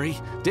 Don't worry.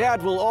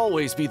 Dad will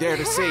always be there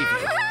to save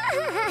you.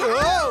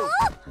 Oh!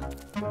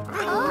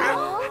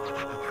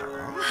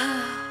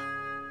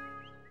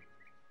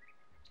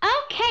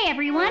 Okay,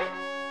 everyone.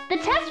 The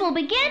test will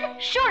begin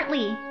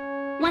shortly.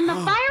 When the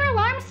fire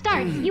alarm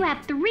starts, you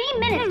have 3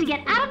 minutes to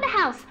get out of the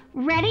house.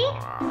 Ready,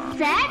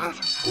 set...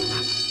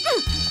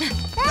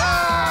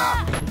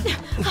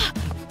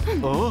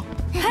 Oh?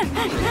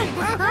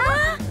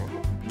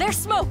 There's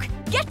smoke!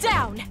 Get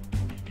down!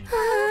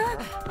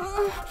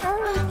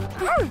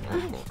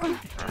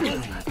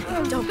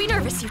 Don't be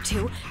nervous, you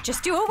two.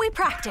 Just do what we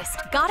practiced.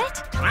 Got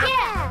it?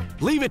 Yeah!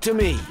 Leave it to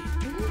me.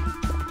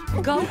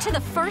 Go to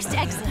the first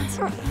exit.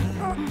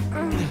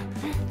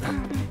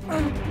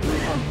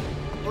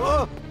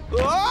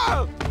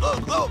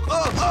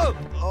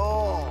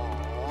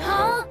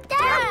 Huh?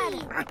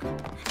 Daddy!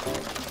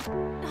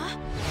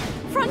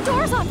 Front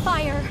door's on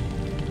fire.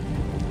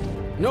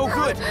 No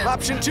good.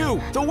 Option 2,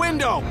 the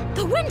window.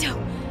 The window.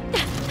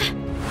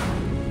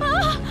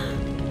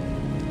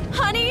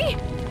 Honey,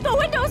 the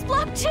window's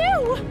blocked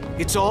too.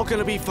 It's all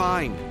gonna be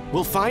fine.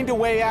 We'll find a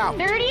way out.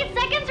 30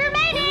 seconds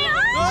remaining!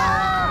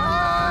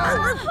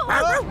 Huh?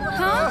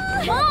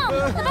 Mom,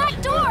 the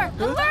back door!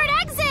 The third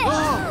exit!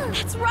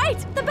 That's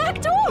right, the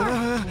back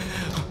door.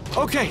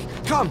 Okay,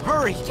 come,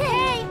 hurry.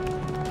 Okay.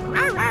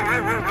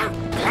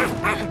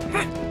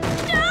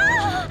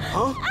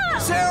 Huh?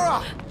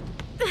 Sarah!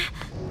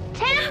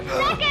 10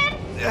 seconds!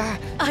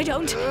 I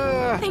don't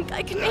think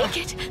I can make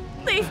it.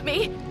 Leave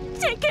me.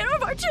 Take care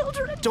of our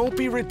children. Don't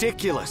be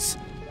ridiculous.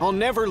 I'll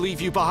never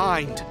leave you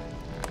behind.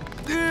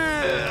 3, 2,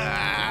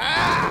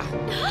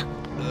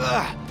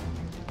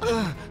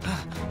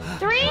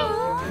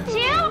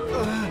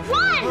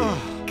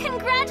 1!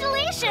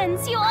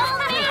 Congratulations! You all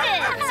made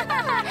it!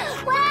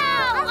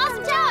 Wow!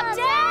 Awesome job,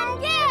 Dad!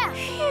 Yeah!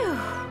 Phew.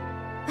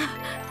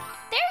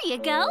 There you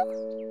go.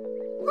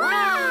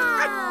 Wow!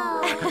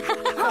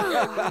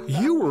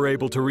 You were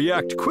able to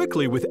react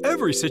quickly with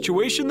every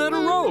situation that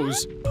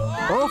arose.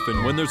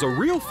 Often, when there's a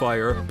real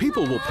fire,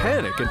 people will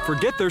panic and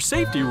forget their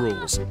safety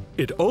rules.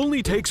 It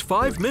only takes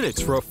 5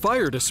 minutes for a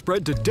fire to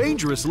spread to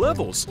dangerous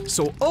levels,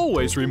 so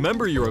always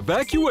remember your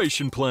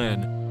evacuation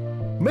plan.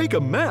 Make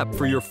a map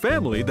for your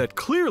family that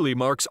clearly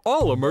marks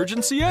all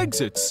emergency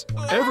exits.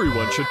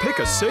 Everyone should pick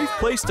a safe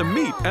place to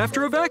meet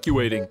after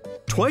evacuating.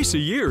 Twice a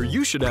year,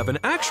 you should have an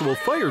actual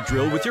fire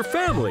drill with your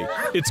family.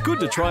 It's good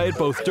to try it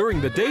both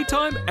during the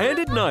daytime and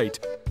at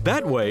night.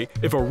 That way,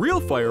 if a real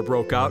fire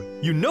broke out,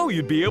 you know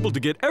you'd be able to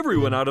get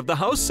everyone out of the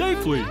house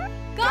safely.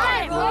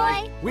 Got it,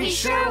 Roy! We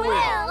sure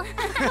will!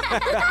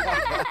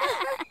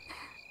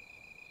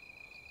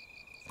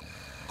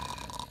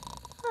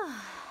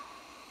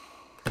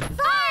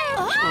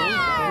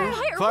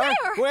 Fire!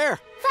 Where?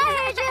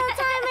 Fire drill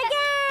time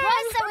again!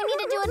 Roy said we need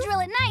to do a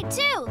drill at night,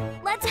 too.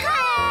 Let's go!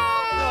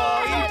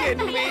 Oh, you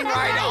didn't mean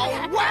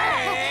right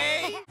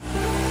away!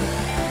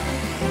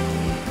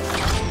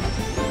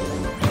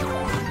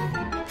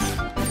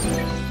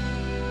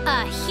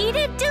 A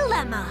heated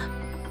dilemma.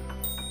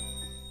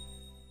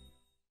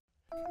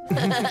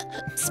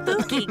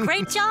 Spooky,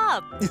 great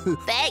job.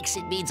 Thanks,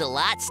 it means a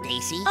lot,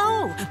 Stacy.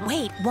 Oh,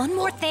 wait, one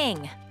more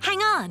thing.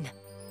 Hang on.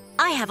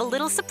 I have a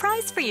little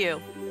surprise for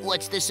you.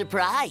 What's the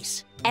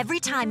surprise? Every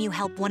time you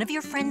help one of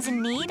your friends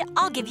in need,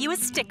 I'll give you a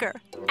sticker.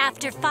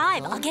 After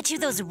 5, I'll get you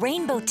those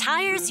rainbow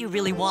tires you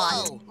really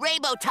want. Whoa,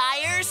 rainbow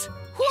tires?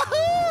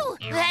 Woohoo!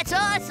 That's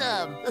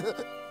awesome!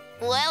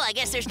 Well, I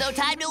guess there's no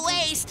time to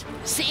waste.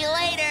 See you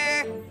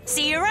later.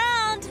 See you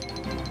around.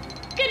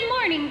 Good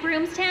morning,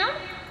 Broomstown.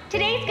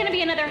 Today's gonna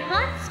be another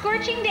hot,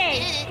 scorching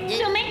day.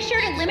 So make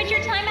sure to limit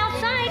your time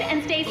outside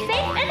and stay safe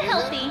and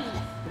healthy.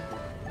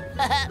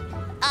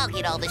 I'll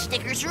get all the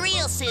stickers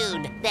real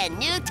soon. Then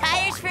new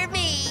tires for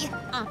me.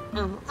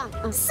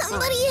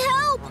 Somebody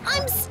help!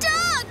 I'm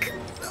stuck!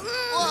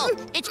 Whoa,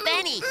 it's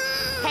Benny.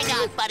 Hang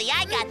on, buddy,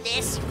 I got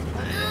this.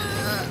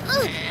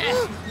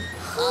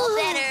 All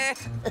better.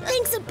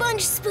 Thanks a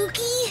bunch,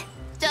 Spooky.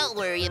 Don't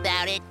worry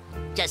about it.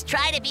 Just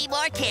try to be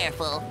more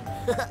careful.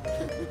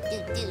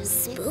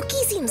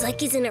 Spooky seems like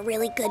he's in a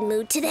really good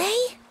mood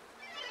today.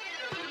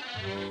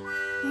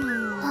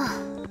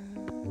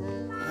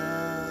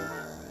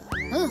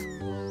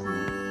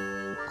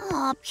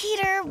 Aw,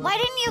 Peter, why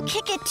didn't you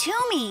kick it to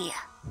me?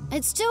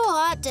 It's too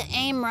hot to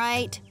aim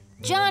right.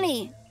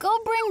 Johnny, go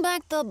bring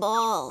back the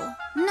ball.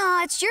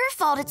 No, it's your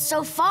fault it's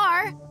so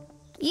far.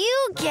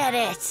 You get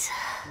it.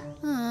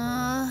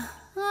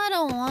 I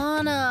don't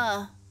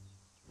wanna.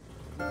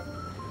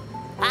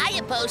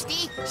 Hiya,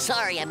 Posty.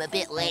 Sorry I'm a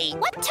bit late.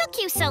 What took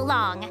you so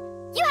long?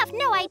 You have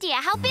no idea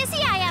how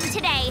busy I am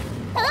today.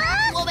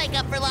 We'll make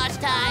up for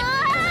lost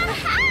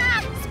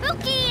time.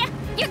 Spooky!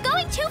 You're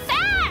going too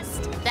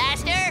fast!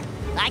 Faster?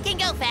 I can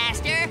go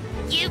faster.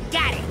 You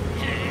got it.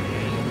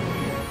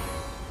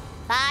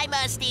 Hi,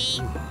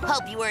 Musty.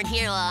 Hope you weren't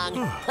here long,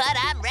 but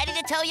I'm ready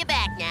to tow you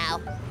back now.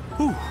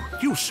 Ooh,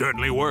 you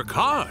certainly work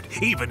hard,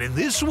 even in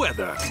this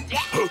weather.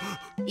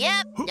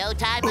 Yep, no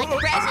time like the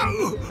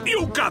present.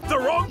 You got the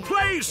wrong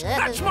place!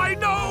 That's my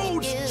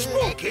nose!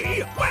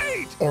 Spooky,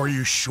 wait! Are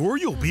you sure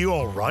you'll be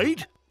all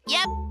right?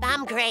 Yep,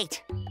 I'm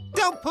great.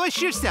 Don't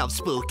push yourself,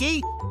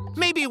 Spooky.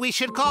 Maybe we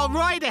should call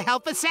Roy to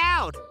help us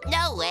out.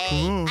 No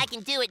way. I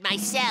can do it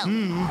myself.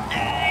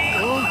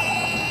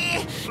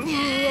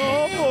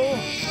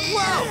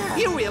 Whoa,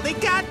 you really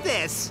got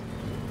this.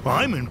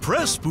 I'm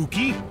impressed,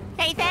 Spooky.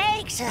 Hey,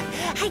 thanks.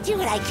 I do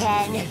what I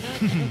can.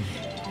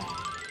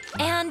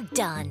 And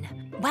done.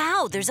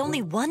 Wow, there's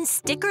only one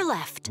sticker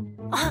left.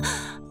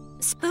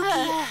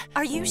 Spooky,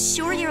 are you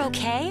sure you're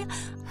okay?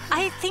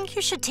 I think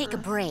you should take a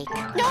break.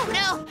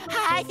 No,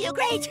 I feel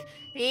great.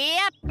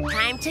 Yep,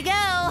 time to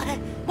go.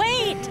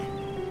 Wait!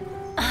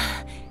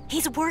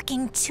 He's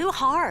working too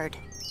hard.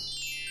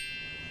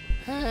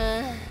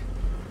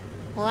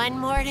 One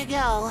more to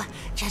go.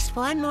 Just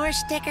one more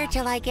sticker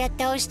till I get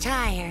those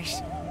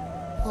tires.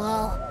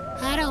 Whoa,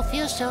 I don't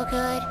feel so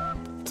good.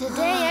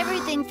 Today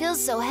everything feels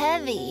so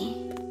heavy.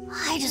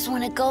 I just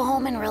want to go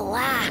home and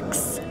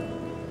relax.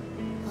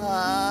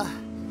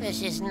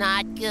 This is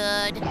not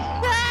good.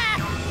 Ah!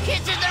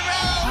 Kids in the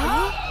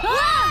road!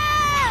 Huh?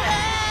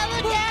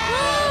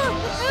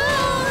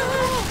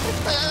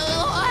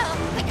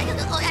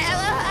 Look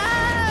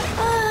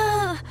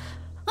out!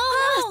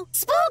 Oh,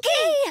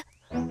 Spooky!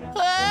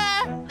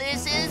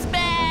 This is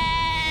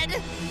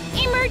bad!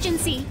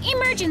 Emergency!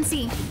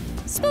 Emergency!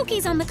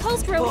 Spooky's on the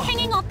coast road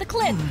hanging off the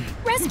cliff.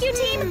 Rescue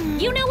team,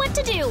 you know what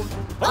to do.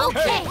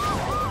 Okay!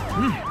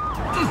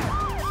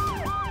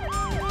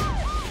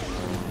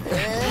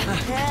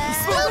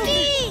 Spooky!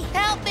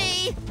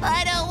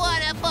 I don't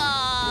want to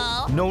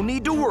fall. No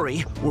need to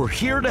worry. We're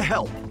here to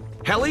help.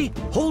 Helly,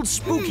 hold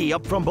Spooky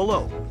up from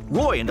below.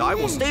 Roy and I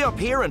will stay up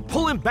here and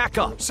pull him back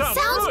up. Sounds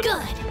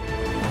good.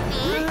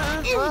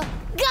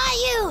 Got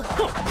you.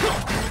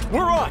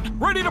 We're on,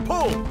 ready to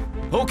pull.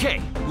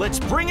 Okay, let's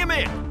bring him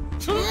in.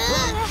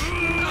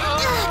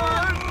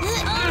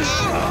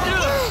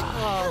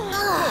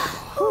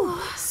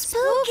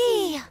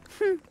 Spooky.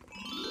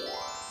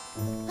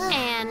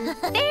 And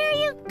there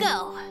you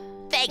go.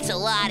 Thanks a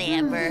lot,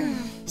 Amber.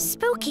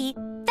 Spooky,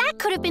 that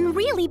could have been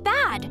really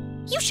bad.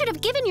 You should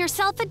have given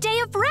yourself a day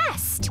of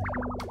rest.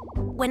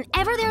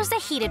 Whenever there's a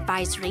heat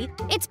advisory,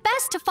 it's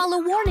best to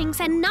follow warnings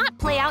and not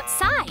play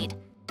outside.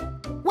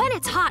 When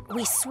it's hot,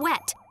 we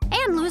sweat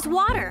and lose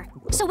water.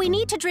 So we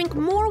need to drink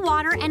more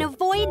water and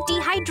avoid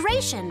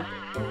dehydration.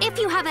 If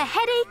you have a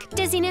headache,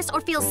 dizziness,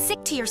 or feel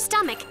sick to your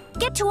stomach,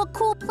 get to a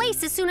cool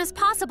place as soon as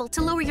possible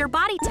to lower your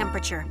body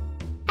temperature.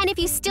 And if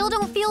you still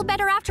don't feel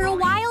better after a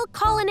while,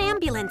 call an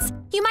ambulance.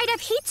 You might have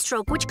heat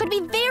stroke, which could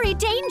be very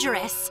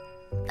dangerous.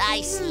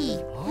 I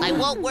see. I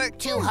won't work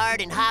too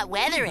hard in hot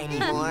weather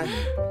anymore.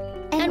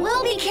 And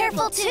we'll be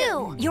careful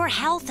too. Your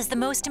health is the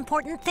most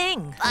important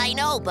thing. I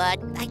know,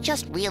 but I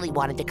just really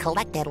wanted to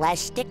collect that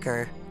last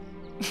sticker.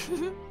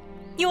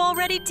 You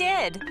already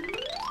did.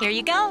 Here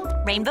you go,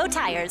 rainbow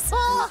tires.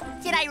 Oh,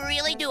 did I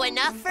really do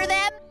enough for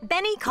them?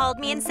 Benny called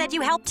me and said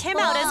you helped him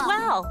out as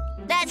well.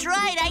 That's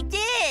right, I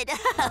did.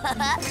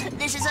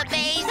 This is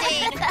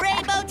amazing.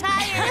 Rainbow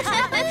tires.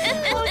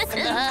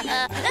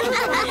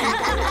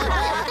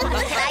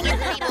 Can I get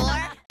 3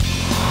 more?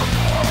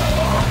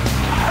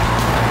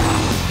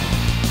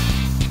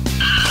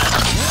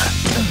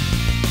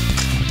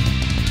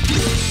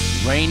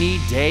 Rainy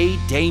day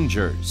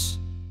dangers.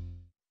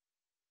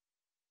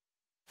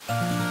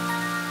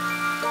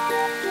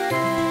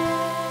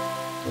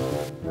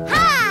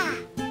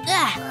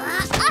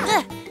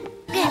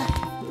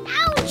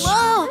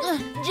 Whoa,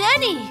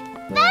 Jenny!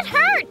 That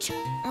hurt!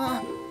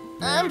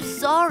 I'm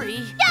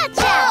sorry.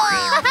 Gotcha!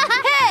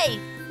 Hey!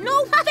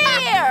 No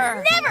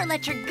fair! Never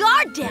let your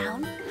guard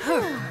down!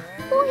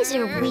 Boys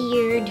are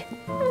weird.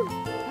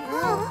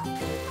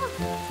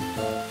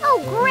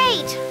 Oh,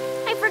 great!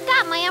 I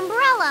forgot my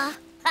umbrella.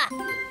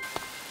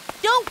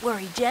 Don't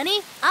worry,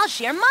 Jenny. I'll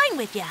share mine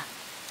with you.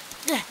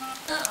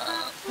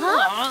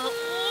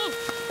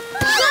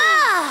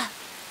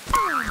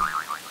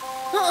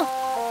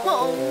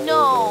 Oh,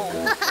 no.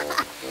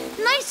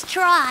 Nice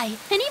try.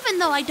 And even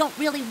though I don't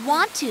really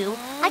want to,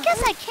 I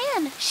guess I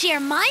can share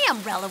my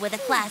umbrella with a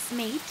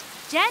classmate.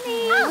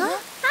 Jenny. Oh,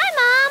 hi,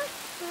 Mom.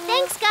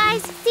 Thanks,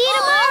 guys. See you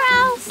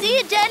tomorrow. See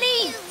you,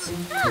 Jenny.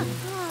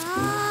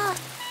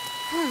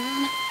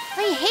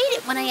 I hate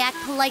it when I act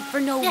polite for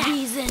no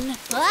reason.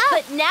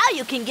 But now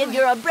you can give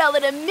your umbrella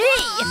to me.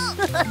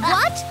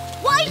 What?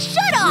 Why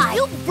should I?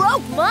 You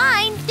broke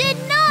mine. Did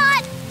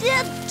not.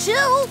 Did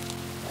too.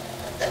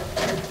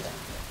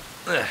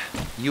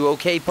 You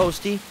okay,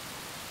 Posty?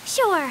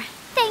 Sure.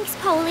 Thanks,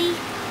 Poli.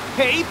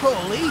 Hey,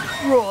 Poli.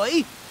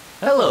 Roy.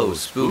 Hello,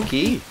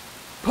 Spooky.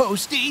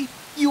 Posty,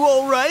 you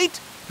all right?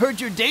 Heard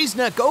your day's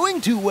not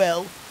going too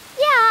well.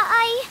 Yeah,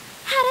 I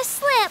had a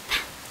slip.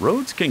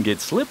 Roads can get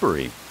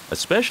slippery,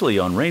 especially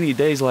on rainy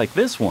days like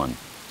this one.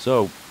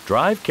 So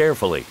drive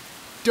carefully.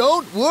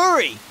 Don't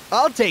worry.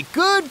 I'll take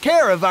good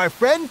care of our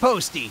friend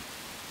Posty.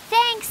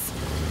 Thanks.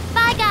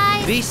 Bye,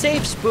 guys. Be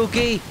safe,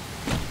 Spooky.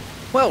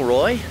 Well,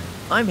 Roy,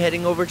 I'm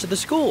heading over to the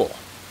school.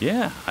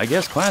 Yeah, I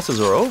guess classes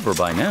are over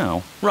by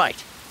now.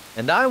 Right.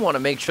 And I want to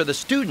make sure the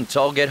students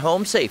all get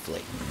home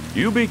safely.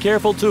 You be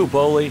careful too,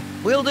 Poli.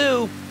 Will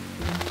do.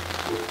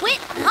 Quit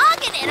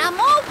hogging it. I'm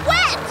all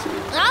wet.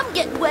 I'm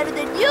getting wetter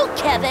than you,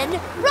 Kevin.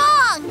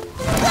 Wrong.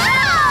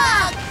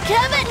 Ah!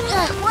 Kevin,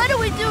 what do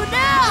we do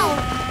now?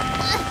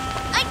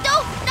 I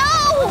don't know.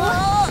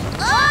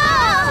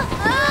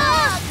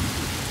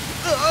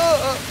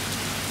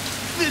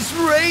 This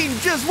rain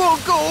just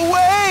won't go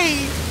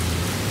away.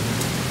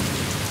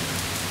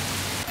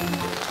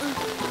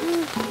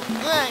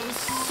 I'm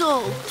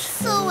soaked.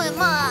 So am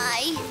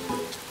I.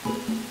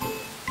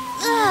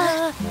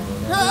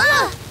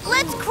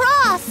 Let's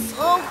cross.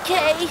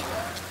 Okay.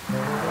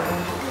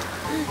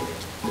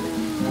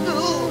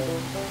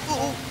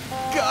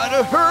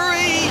 Gotta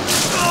hurry.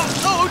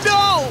 Oh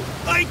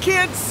no! I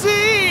can't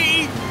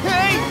see.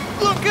 Hey,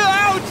 look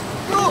out!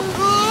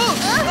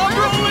 I'm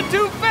rolling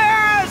too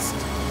fast.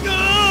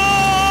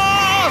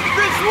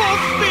 This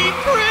won't be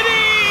pretty.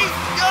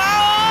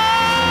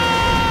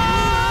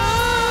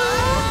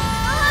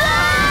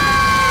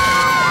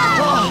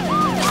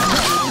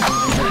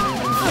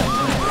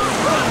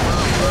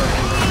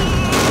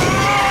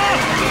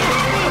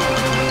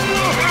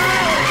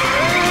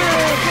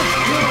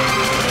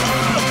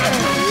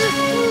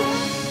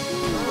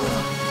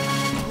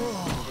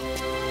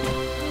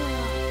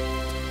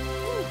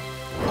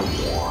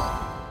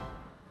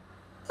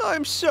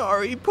 I'm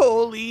sorry,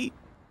 Poli.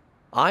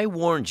 I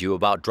warned you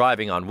about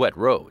driving on wet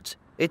roads.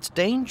 It's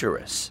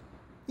dangerous.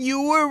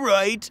 You were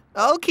right.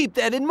 I'll keep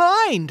that in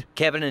mind.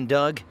 Kevin and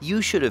Doug,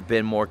 you should have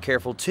been more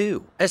careful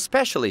too,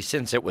 especially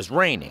since it was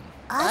raining.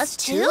 Us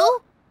too?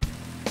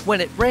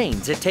 When it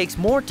rains, it takes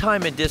more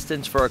time and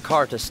distance for a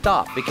car to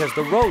stop because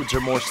the roads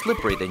are more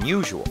slippery than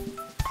usual.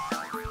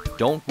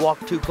 Don't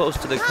walk too close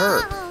to the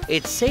curb.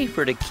 It's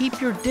safer to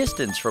keep your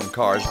distance from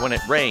cars when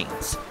it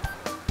rains.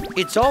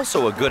 It's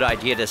also a good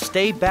idea to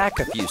stay back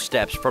a few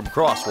steps from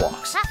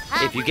crosswalks.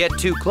 If you get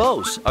too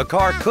close, a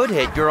car could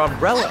hit your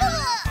umbrella.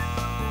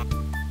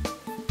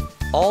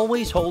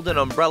 Always hold an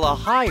umbrella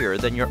higher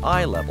than your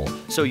eye level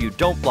so you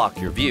don't block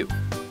your view.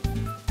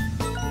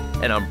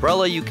 An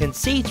umbrella you can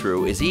see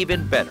through is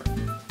even better.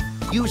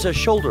 Use a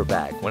shoulder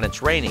bag when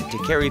it's raining to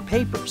carry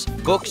papers,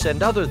 books,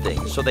 and other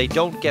things so they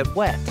don't get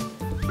wet.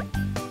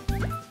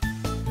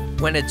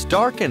 When it's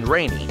dark and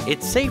rainy,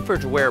 it's safer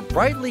to wear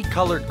brightly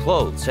colored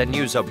clothes and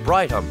use a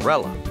bright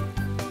umbrella.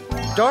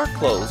 Dark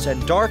clothes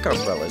and dark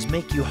umbrellas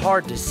make you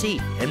hard to see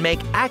and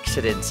make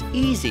accidents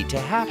easy to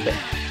happen.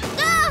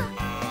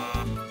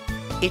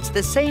 It's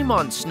the same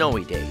on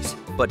snowy days,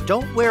 but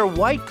don't wear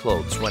white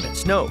clothes when it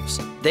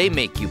snows. They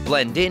make you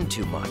blend in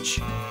too much.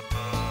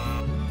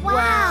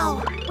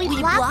 Wow! We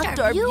blocked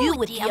our view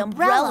with the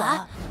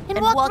umbrella and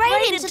walked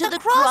right into the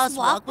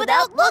crosswalk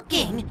without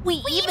looking.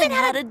 We even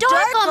had a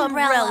dark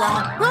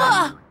umbrella.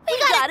 We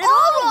got it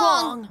all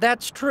wrong.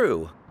 That's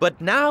true, but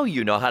now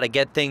you know how to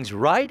get things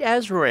right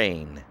as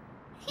rain.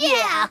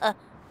 Yeah.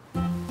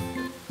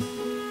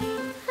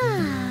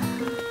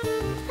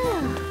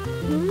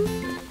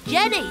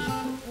 Jenny,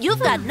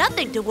 you've got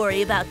nothing to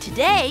worry about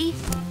today.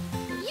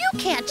 You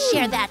can't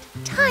share that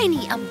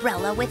tiny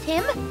umbrella with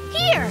him.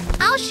 Here,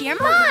 I'll share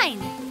mine.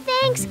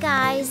 Thanks,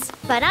 guys,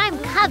 but I'm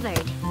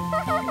covered.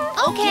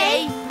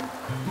 Okay.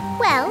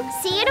 Well,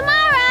 see you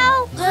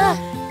tomorrow.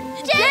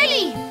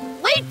 Jenny,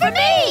 wait for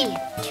me.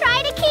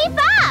 Try to keep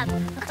up.